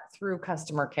that through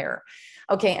customer care.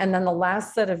 Okay. And then the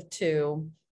last set of 2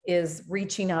 is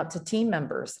reaching out to team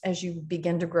members as you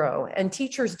begin to grow. And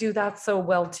teachers do that so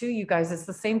well too, you guys. It's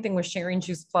the same thing with sharing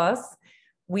Juice Plus.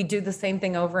 We do the same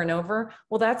thing over and over.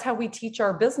 Well, that's how we teach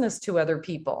our business to other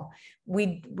people.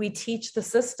 We teach the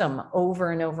system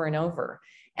over and over and over.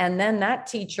 And then that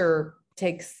teacher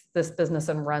takes this business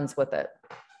and runs with it.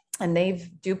 And they've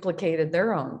duplicated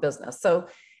their own business. So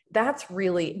that's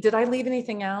really, did I leave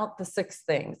anything out? The 6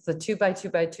 things, the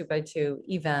 2x2x2x2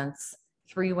 events,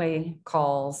 3-way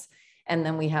calls. And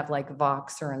then we have like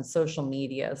Voxer and social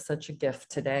media is such a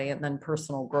gift today, and then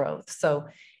personal growth. So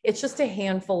it's just a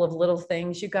handful of little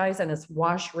things, you guys, and it's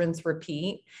wash, rinse,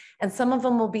 repeat. And some of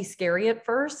them will be scary at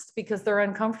first because they're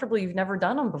uncomfortable. You've never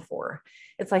done them before.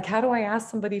 It's like, how do I ask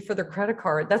somebody for their credit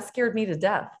card? That scared me to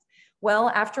death. Well,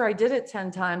 after I did it 10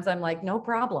 times, I'm like, no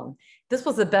problem. This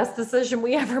was the best decision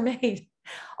we ever made.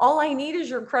 All I need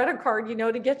is your credit card,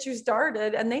 to get you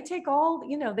started. And they take all,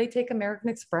 they take American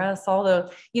Express, all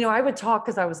the, I would talk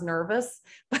because I was nervous,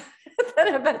 but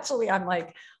then eventually I'm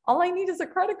like, all I need is a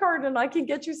credit card and I can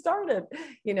get you started,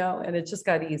 and it just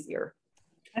got easier.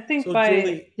 I think so by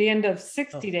Julie, the end of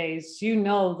 60 days, the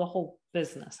whole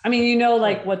business. I mean,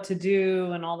 like what to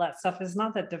do and all that stuff is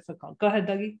not that difficult. Go ahead,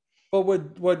 Dougie. Well,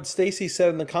 what Stacy said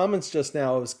in the comments just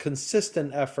now is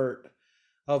consistent effort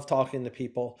of talking to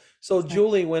people. So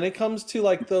Julie, when it comes to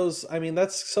like those, I mean,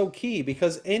 that's so key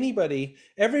because everybody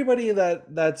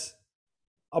that's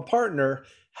a partner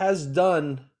has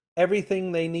done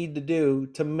everything they need to do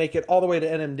to make it all the way to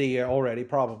NMD already,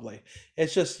 probably.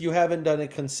 It's just you haven't done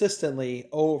it consistently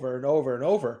over and over and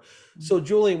over. So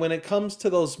Julie, when it comes to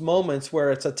those moments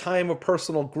where it's a time of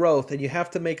personal growth and you have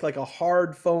to make like a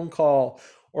hard phone call,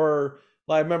 or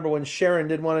I remember when Sharon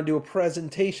didn't want to do a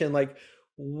presentation, like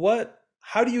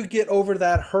how do you get over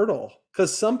that hurdle?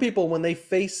 Because some people, when they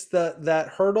face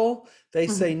that hurdle, they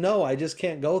say, no, I just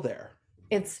can't go there.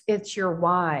 It's your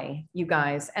why, you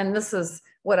guys. And this is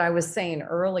what I was saying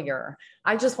earlier.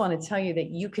 I just want to tell you that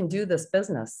you can do this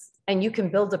business and you can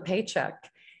build a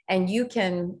paycheck and you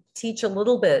can teach a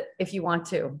little bit if you want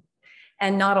to,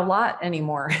 and not a lot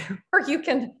anymore, or you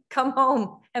can come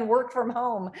home and work from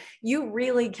home. You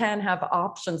really can have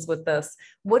options with this.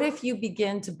 What if you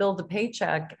begin to build a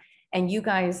paycheck and you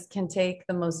guys can take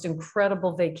the most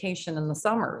incredible vacation in the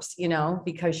summers,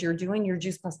 because you're doing your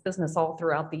Juice Plus business all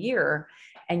throughout the year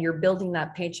and you're building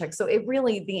that paycheck. So it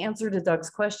really, the answer to Doug's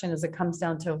question is it comes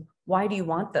down to, why do you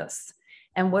want this?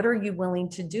 And what are you willing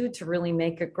to do to really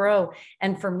make it grow?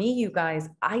 And for me, you guys,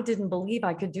 I didn't believe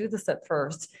I could do this at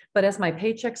first, but as my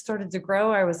paycheck started to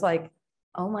grow, I was like,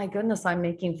 oh my goodness, I'm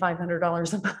making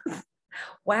 $500 a month.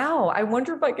 Wow, I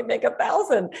wonder if I could make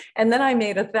 1,000. And then I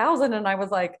made 1,000 and I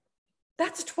was like,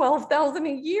 that's 12,000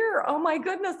 a year. Oh my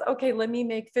goodness. Okay, let me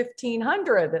make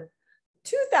 1,500,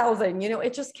 2,000.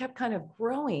 It just kept kind of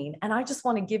growing. And I just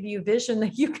want to give you vision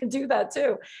that you can do that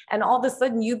too. And all of a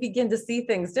sudden you begin to see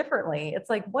things differently.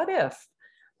 It's like, what if,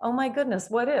 oh my goodness,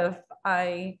 what if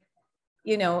I,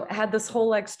 had this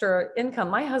whole extra income?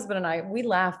 My husband and I, we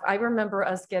laughed. I remember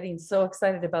us getting so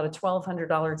excited about a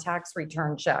 $1,200 tax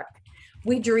return check.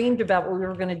 We dreamed about what we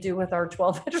were going to do with our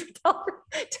 $1,200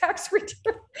 tax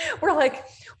return. We're like,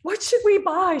 what should we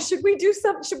buy? Should we do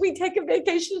something? Should we take a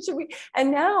vacation? Should we?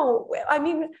 And now, I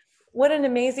mean, what an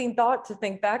amazing thought to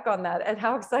think back on that and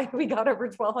how excited we got over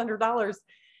 $1,200.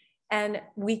 And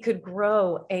we could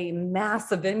grow a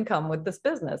massive income with this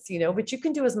business, but you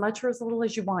can do as much or as little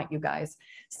as you want, you guys.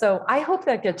 So I hope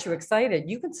that gets you excited.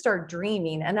 You can start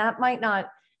dreaming, and that might not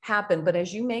happen, but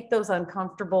as you make those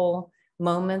uncomfortable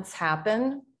moments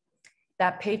happen,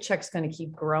 that paycheck's going to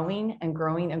keep growing and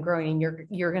growing and growing. And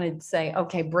you're going to say,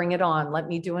 okay, bring it on. Let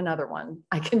me do another one.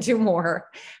 I can do more.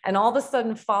 And all of a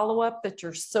sudden, follow up that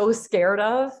you're so scared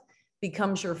of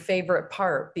becomes your favorite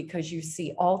part because you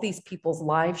see all these people's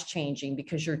lives changing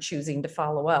because you're choosing to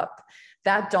follow up.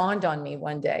 That dawned on me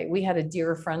one day. We had a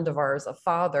dear friend of ours, a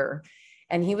father,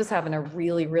 and he was having a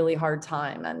really, really hard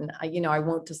time. And I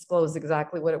won't disclose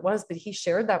exactly what it was, but he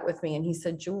shared that with me. And he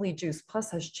said, Julie, Juice Plus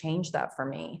has changed that for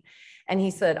me. And he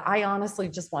said, I honestly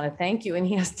just want to thank you. And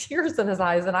he has tears in his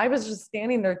eyes. And I was just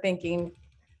standing there thinking,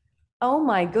 oh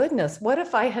my goodness, what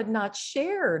if I had not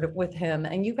shared with him?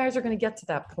 And you guys are going to get to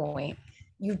that point.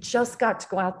 You just got to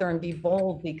go out there and be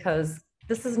bold, because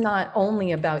this is not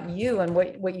only about you and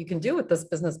what you can do with this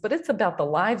business, but it's about the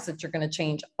lives that you're going to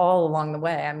change all along the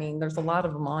way. I mean, there's a lot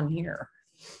of them on here.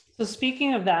 So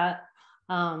speaking of that,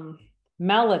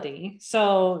 Melody,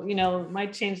 so,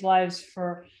 might change lives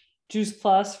for Juice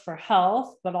Plus for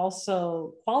health, but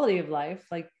also quality of life,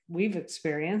 like we've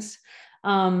experienced.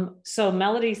 So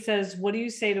Melody says, what do you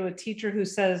say to a teacher who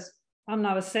says, I'm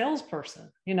not a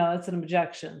salesperson? It's an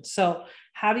objection. So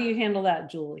how do you handle that,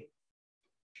 Julie?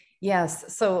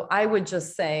 Yes. So I would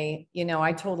just say,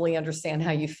 I totally understand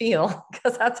how you feel,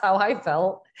 because that's how I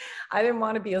felt. I didn't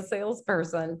want to be a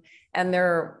salesperson. And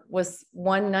there was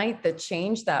one night that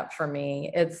changed that for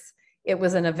me. It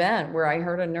was an event where I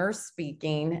heard a nurse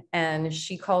speaking, and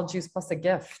she called Juice Plus a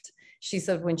gift. She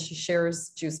said when she shares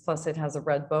Juice Plus, it has a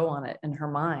red bow on it in her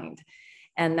mind.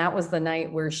 And that was the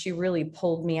night where she really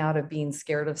pulled me out of being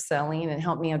scared of selling and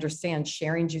helped me understand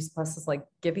sharing Juice Plus is like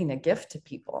giving a gift to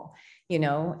people. You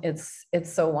know, it's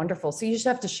so wonderful. So you just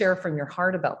have to share from your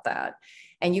heart about that.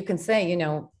 And you can say, you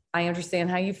know, I understand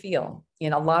how you feel. You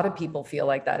know, a lot of people feel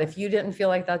like that. If you didn't feel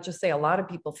like that, just say a lot of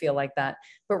people feel like that.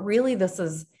 But really, this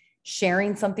is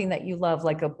sharing something that you love,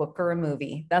 like a book or a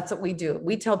movie. That's what we do.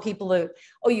 We tell people to,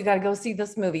 oh, you got to go see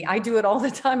this movie. I do it all the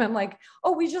time. I'm like,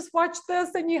 oh, we just watched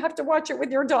this and you have to watch it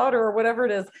with your daughter or whatever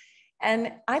it is.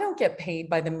 And I don't get paid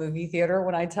by the movie theater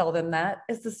when I tell them that.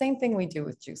 It's the same thing we do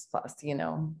with Juice Plus, you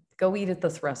know, go eat at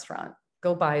this restaurant,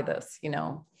 go buy this, you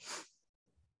know.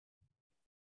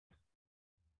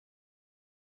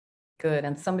 Good.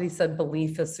 And somebody said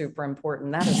belief is super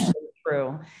important. That is so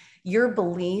true. Your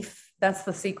belief, that's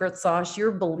the secret sauce.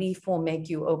 Your belief will make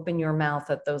you open your mouth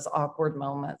at those awkward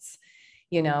moments,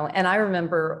 you know. And I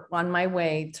remember on my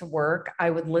way to work,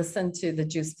 I would listen to the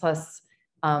Juice Plus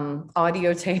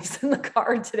audio tapes in the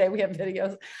car. Today we have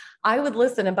videos. I would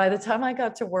listen. And by the time I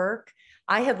got to work,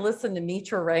 I had listened to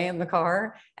Mitra Ray in the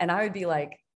car, and I would be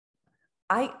like,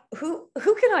 who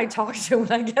can I talk to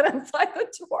when I get inside the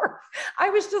door?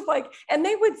 I was just like, and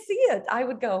they would see it. I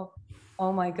would go,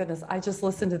 oh my goodness, I just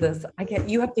listened to this.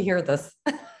 You have to hear this.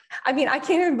 I mean, I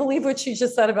can't even believe what she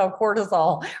just said about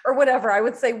cortisol or whatever. I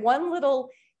would say one little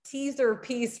teaser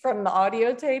piece from the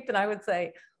audio tape, and I would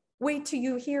say, wait till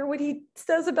you hear what he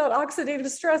says about oxidative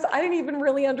stress. I didn't even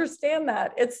really understand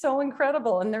that. It's so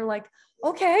incredible. And they're like,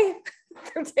 okay,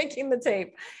 they're taking the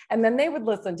tape. And then they would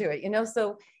listen to it, you know?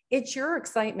 So it's your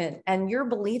excitement and your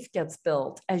belief gets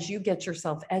built as you get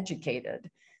yourself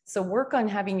educated. So work on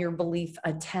having your belief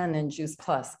a 10 in Juice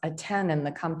Plus, a 10 in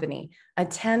the company, a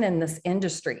 10 in this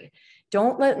industry.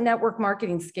 Don't let network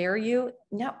marketing scare you.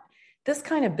 No, this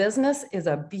kind of business is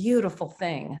a beautiful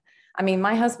thing. I mean,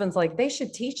 my husband's like, they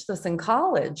should teach this in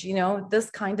college, you know, this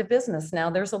kind of business. Now,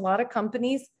 there's a lot of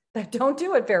companies that don't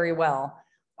do it very well.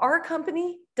 Our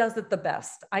company does it the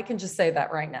best. I can just say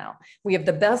that right now. We have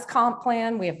the best comp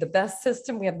plan. We have the best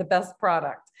system. We have the best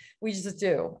product. We just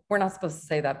do. We're not supposed to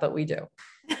say that, but we do.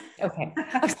 Okay.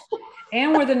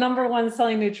 And we're the #1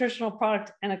 selling nutritional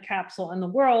product and a capsule in the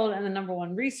world, and the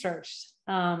 #1 researched.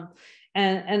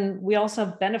 And we also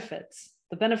have benefits.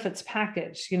 The benefits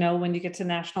package, you know, when you get to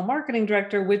national marketing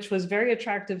director, which was very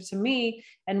attractive to me,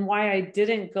 and why I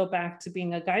didn't go back to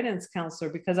being a guidance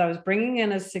counselor, because I was bringing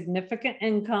in a significant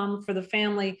income for the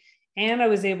family and I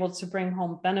was able to bring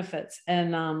home benefits.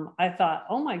 And I thought,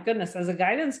 oh my goodness, as a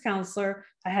guidance counselor,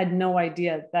 I had no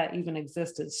idea that even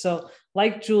existed. So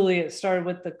like Julie, it started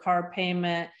with the car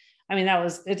payment. I mean,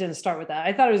 it didn't start with that.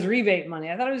 I thought it was rebate money.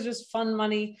 I thought it was just fun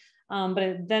money.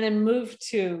 But then it moved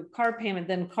to car payment,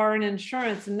 then car and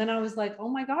insurance. And then I was like, oh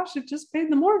my gosh, it just paid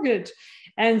the mortgage.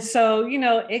 And so, you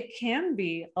know, it can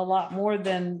be a lot more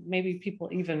than maybe people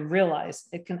even realize.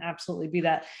 It can absolutely be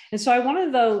that. And so I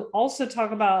wanted to also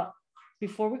talk about,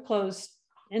 before we close,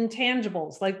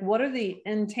 intangibles. Like, what are the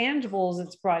intangibles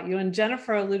it's brought you? And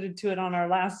Jennifer alluded to it on our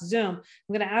last Zoom.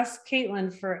 I'm going to ask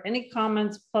Caitlin for any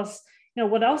comments, plus, you know,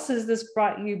 what else has this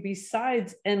brought you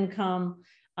besides income?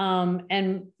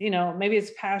 And, you know, maybe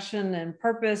it's passion and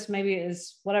purpose, maybe it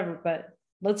is whatever, but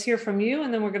let's hear from you.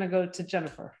 And then we're going to go to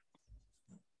Jennifer.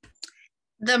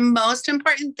 The most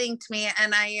important thing to me,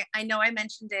 and I know I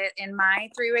mentioned it in my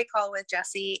 3-way call with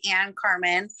Jesse and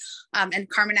Carmen, and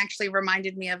Carmen actually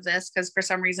reminded me of this because for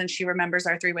some reason she remembers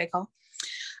our 3-way call.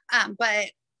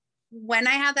 But when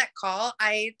I had that call,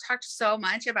 I talked so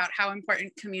much about how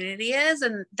important community is.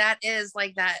 And that is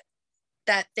like that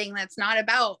thing that's not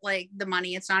about like the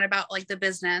money. It's not about like the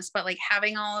business, but like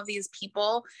having all of these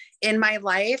people in my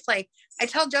life. Like I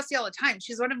tell Jessie all the time,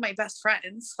 she's one of my best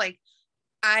friends. Like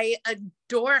I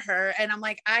adore her. And I'm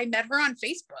like, I met her on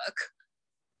Facebook.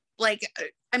 Like,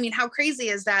 I mean, how crazy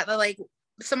is that? Like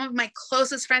some of my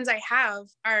closest friends I have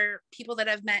are people that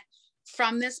I've met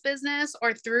from this business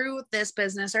or through this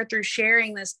business or through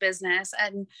sharing this business,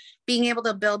 and being able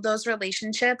to build those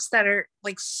relationships that are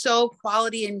like so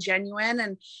quality and genuine,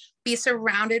 and be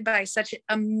surrounded by such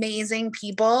amazing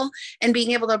people, and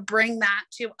being able to bring that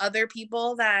to other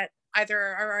people that either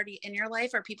are already in your life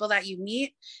or people that you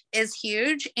meet is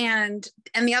huge. And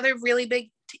the other really big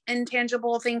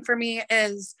intangible thing for me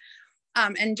is,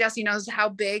 and Jesse knows how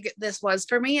big this was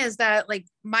for me, is that like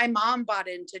my mom bought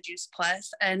into Juice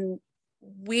Plus, and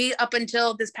we, up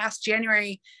until this past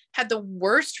January, had the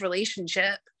worst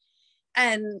relationship.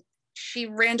 And she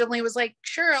randomly was like,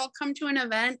 sure, I'll come to an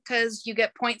event because you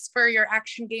get points for your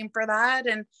action game for that.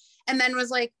 And then was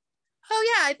like,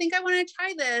 oh yeah, I think I want to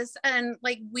try this. And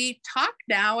like, we talk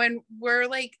now, and we're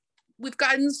like, we've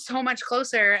gotten so much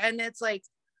closer. And it's like,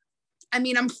 I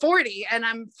mean, I'm 40 and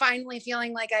I'm finally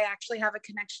feeling like I actually have a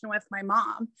connection with my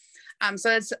mom.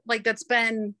 So it's like, that's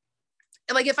been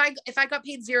like, if I got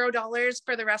paid $0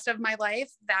 for the rest of my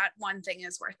life, that one thing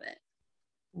is worth it.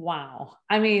 Wow.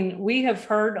 I mean, we have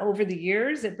heard over the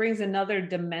years, it brings another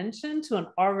dimension to an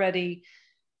already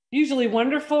usually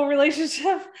wonderful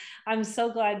relationship. I'm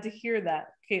so glad to hear that,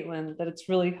 Caitlin, that it's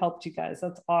really helped you guys.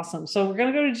 That's awesome. So we're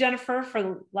going to go to Jennifer for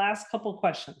the last couple of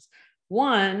questions.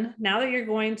 One, now that you're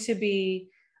going to be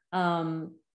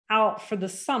out for the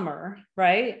summer,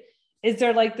 right? Is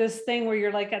there like this thing where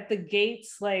you're like at the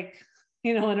gates, like,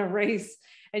 you know, in a race,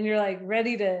 and you're like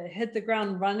ready to hit the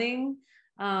ground running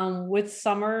with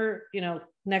summer, you know,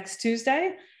 next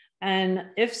Tuesday? And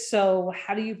if so,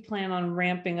 how do you plan on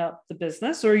ramping up the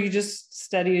business? Or are you just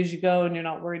steady as you go and you're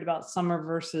not worried about summer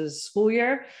versus school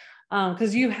year?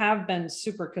 Because you have been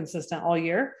super consistent all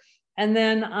year. And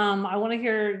then I want to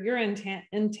hear your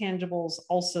intangibles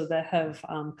also that have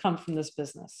come from this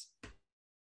business.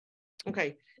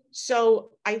 Okay.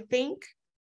 So I think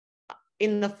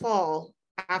in the fall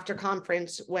after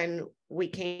conference, when we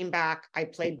came back, I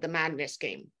played the Madness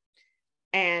game.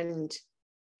 And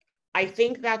I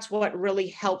think that's what really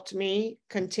helped me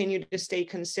continue to stay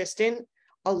consistent,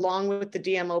 along with the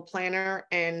DMO planner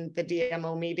and the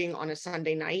DMO meeting on a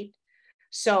Sunday night.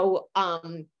 So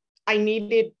I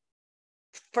needed,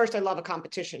 first, I love a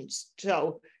competition.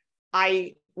 So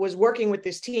I was working with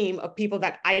this team of people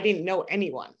that I didn't know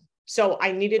anyone. So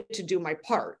I needed to do my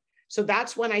part. So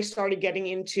that's when I started getting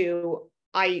into,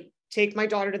 I take my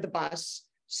daughter to the bus.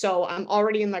 So I'm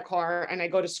already in the car and I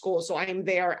go to school. So I'm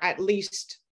there at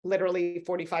least literally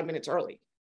 45 minutes early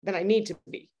than I need to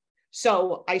be.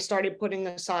 So I started putting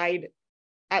aside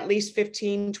at least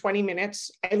 15, 20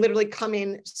 minutes. I literally come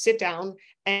in, sit down,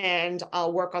 and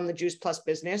I'll work on the Juice Plus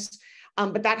business.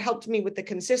 But that helped me with the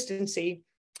consistency.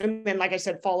 And then, like I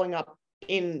said, following up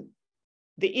in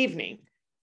the evening.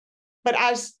 But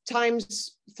as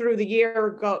times through the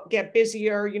year get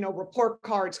busier, you know, report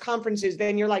cards, conferences,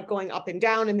 then you're like going up and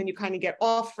down, and then you kind of get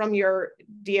off from your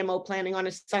DMO planning on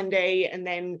a Sunday, and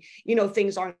then, you know,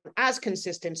 things aren't as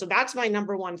consistent. So that's my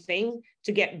number one thing,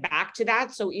 to get back to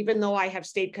that. So even though I have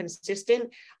stayed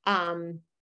consistent,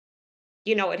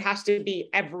 you know, it has to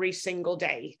be every single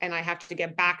day. And I have to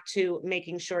get back to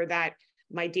making sure that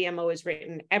my DMO is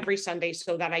written every Sunday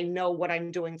so that I know what I'm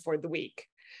doing for the week.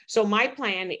 So my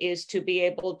plan is to be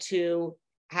able to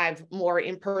have more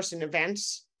in-person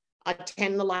events,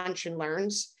 attend the lunch and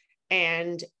learns,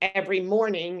 and every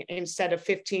morning, instead of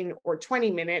 15 or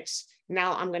 20 minutes,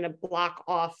 now I'm going to block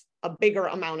off a bigger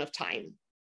amount of time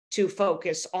to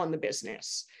focus on the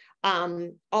business.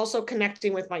 Also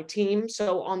connecting with my team.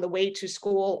 So on the way to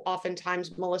school,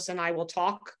 oftentimes Melissa and I will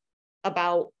talk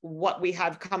about what we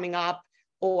have coming up,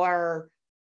 or,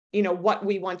 you know, what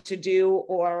we want to do,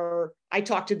 or I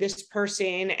talk to this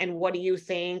person and what do you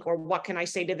think, or what can I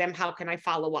say to them? How can I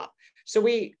follow up? So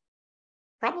we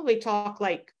probably talk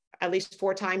like at least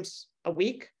 4 times a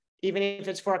week, even if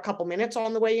it's for a couple minutes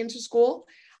on the way into school.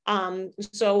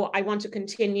 So I want to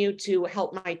continue to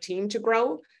help my team to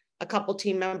grow. A couple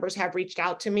team members have reached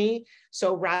out to me.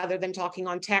 So rather than talking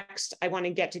on text, I want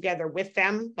to get together with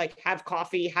them, like have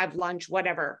coffee, have lunch,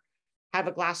 whatever, have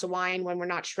a glass of wine when we're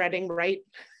not shredding, right?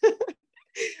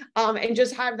 And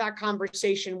just have that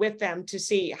conversation with them to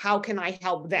see how can I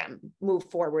help them move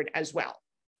forward as well.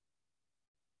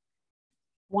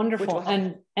 Wonderful.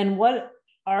 And what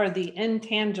are the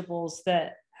intangibles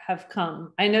that have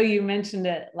come? I know you mentioned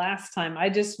it last time. I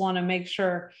just want to make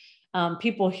sure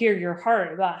people hear your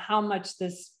heart about how much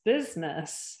this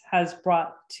business has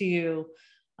brought to you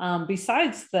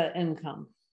besides the income.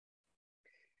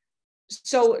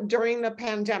 So during the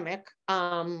pandemic,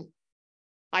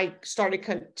 I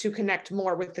started to connect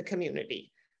more with the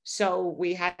community. So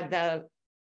we had the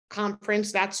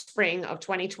conference that spring of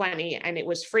 2020, and it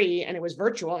was free and it was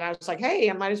virtual. And I was like, hey,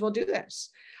 I might as well do this.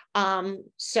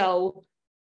 So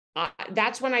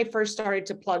that's when I first started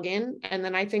to plug in. And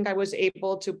then I think I was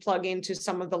able to plug into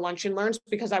some of the lunch and learns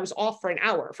because I was off for an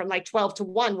hour from like 12 to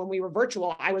 1 when we were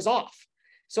virtual. I was off.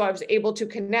 So I was able to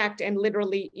connect and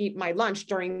literally eat my lunch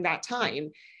during that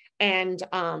time. And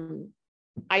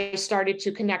I started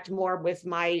to connect more with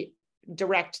my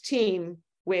direct team,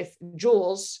 with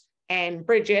Jules and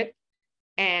Bridget,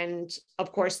 and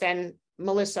of course then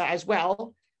Melissa as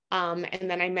well. And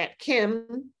then I met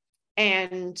Kim,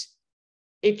 and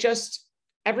it just,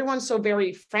 everyone's so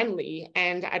very friendly.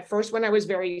 And at first, when I was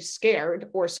very scared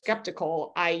or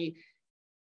skeptical, I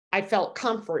felt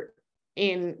comfort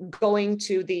in going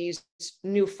to these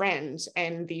new friends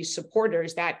and these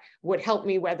supporters that would help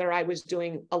me, whether I was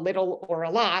doing a little or a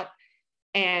lot.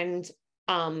 And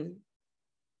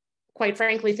quite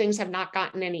frankly, things have not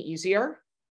gotten any easier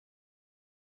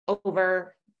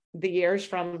over the years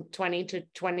from 20 to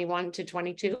 21 to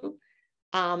 22.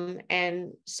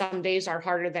 And some days are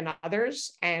harder than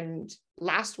others. And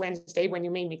last Wednesday, when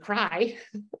you made me cry,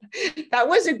 that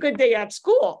was a good day at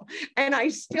school, and I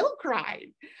still cried.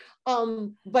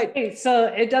 But hey, so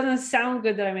it doesn't sound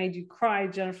good that I made you cry,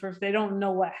 Jennifer, if they don't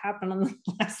know what happened on the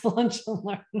last Lunch and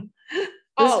Learn. This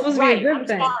is supposed to be a good I'm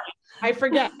thing. sorry. I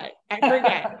forget.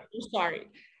 I'm sorry.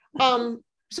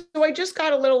 So I just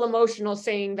got a little emotional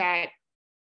saying that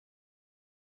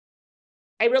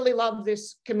I really love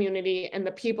this community and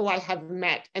the people I have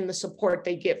met and the support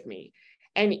they give me.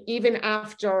 And even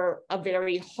after a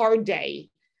very hard day,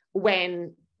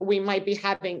 when I might be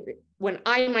having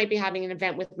an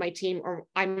event with my team, or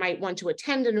I might want to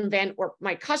attend an event, or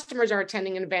my customers are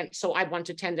attending an event, so I want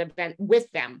to attend an event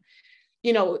with them.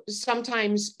 You know,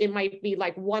 sometimes it might be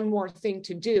like one more thing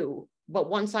to do, but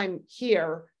once I'm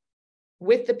here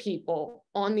with the people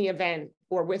on the event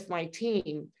or with my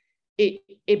team,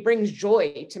 it brings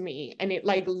joy to me, and it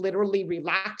like literally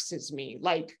relaxes me,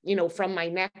 like, you know, from my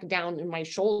neck down in my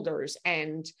shoulders,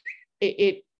 and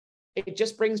it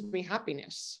just brings me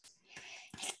happiness.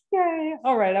 Yay.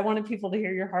 All right. I wanted people to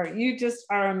hear your heart. You just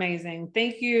are amazing.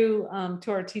 Thank you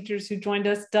to our teachers who joined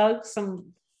us. Doug,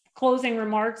 some closing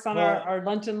remarks on our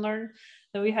Lunch and Learn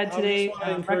that we had today. I just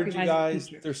want to encourage you guys.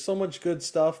 There's so much good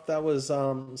stuff that was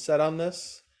said on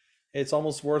this. It's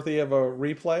almost worthy of a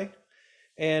replay.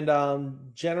 And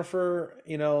Jennifer,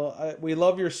 you know, we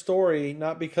love your story,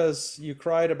 not because you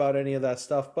cried about any of that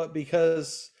stuff, but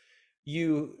because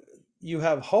you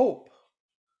have hope,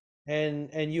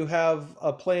 and you have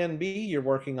a plan B you're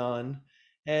working on.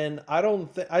 And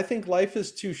I think life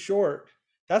is too short.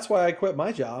 That's why I quit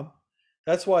my job.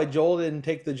 That's why Joel didn't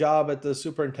take the job at the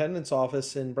superintendent's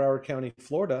office in Broward County,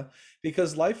 Florida,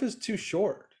 because life is too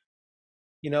short,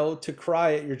 you know, to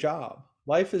cry at your job.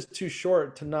 Life is too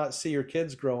short to not see your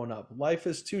kids growing up. Life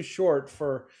is too short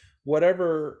for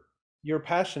whatever you're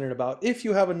passionate about. If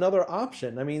you have another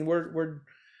option, I mean,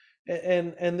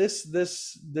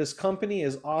 this company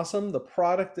is awesome. The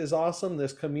product is awesome.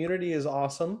 This community is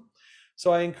awesome.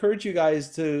 So I encourage you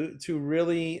guys to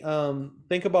really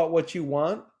think about what you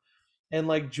want. And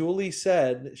like Julie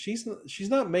said, she's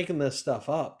not making this stuff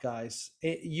up, guys.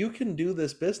 You can do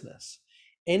this business.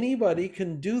 Anybody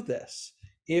can do this.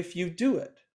 If you do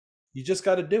it, you just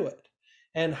got to do it.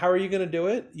 And how are you going to do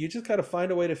it? You just got to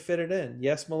find a way to fit it in.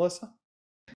 Yes, Melissa?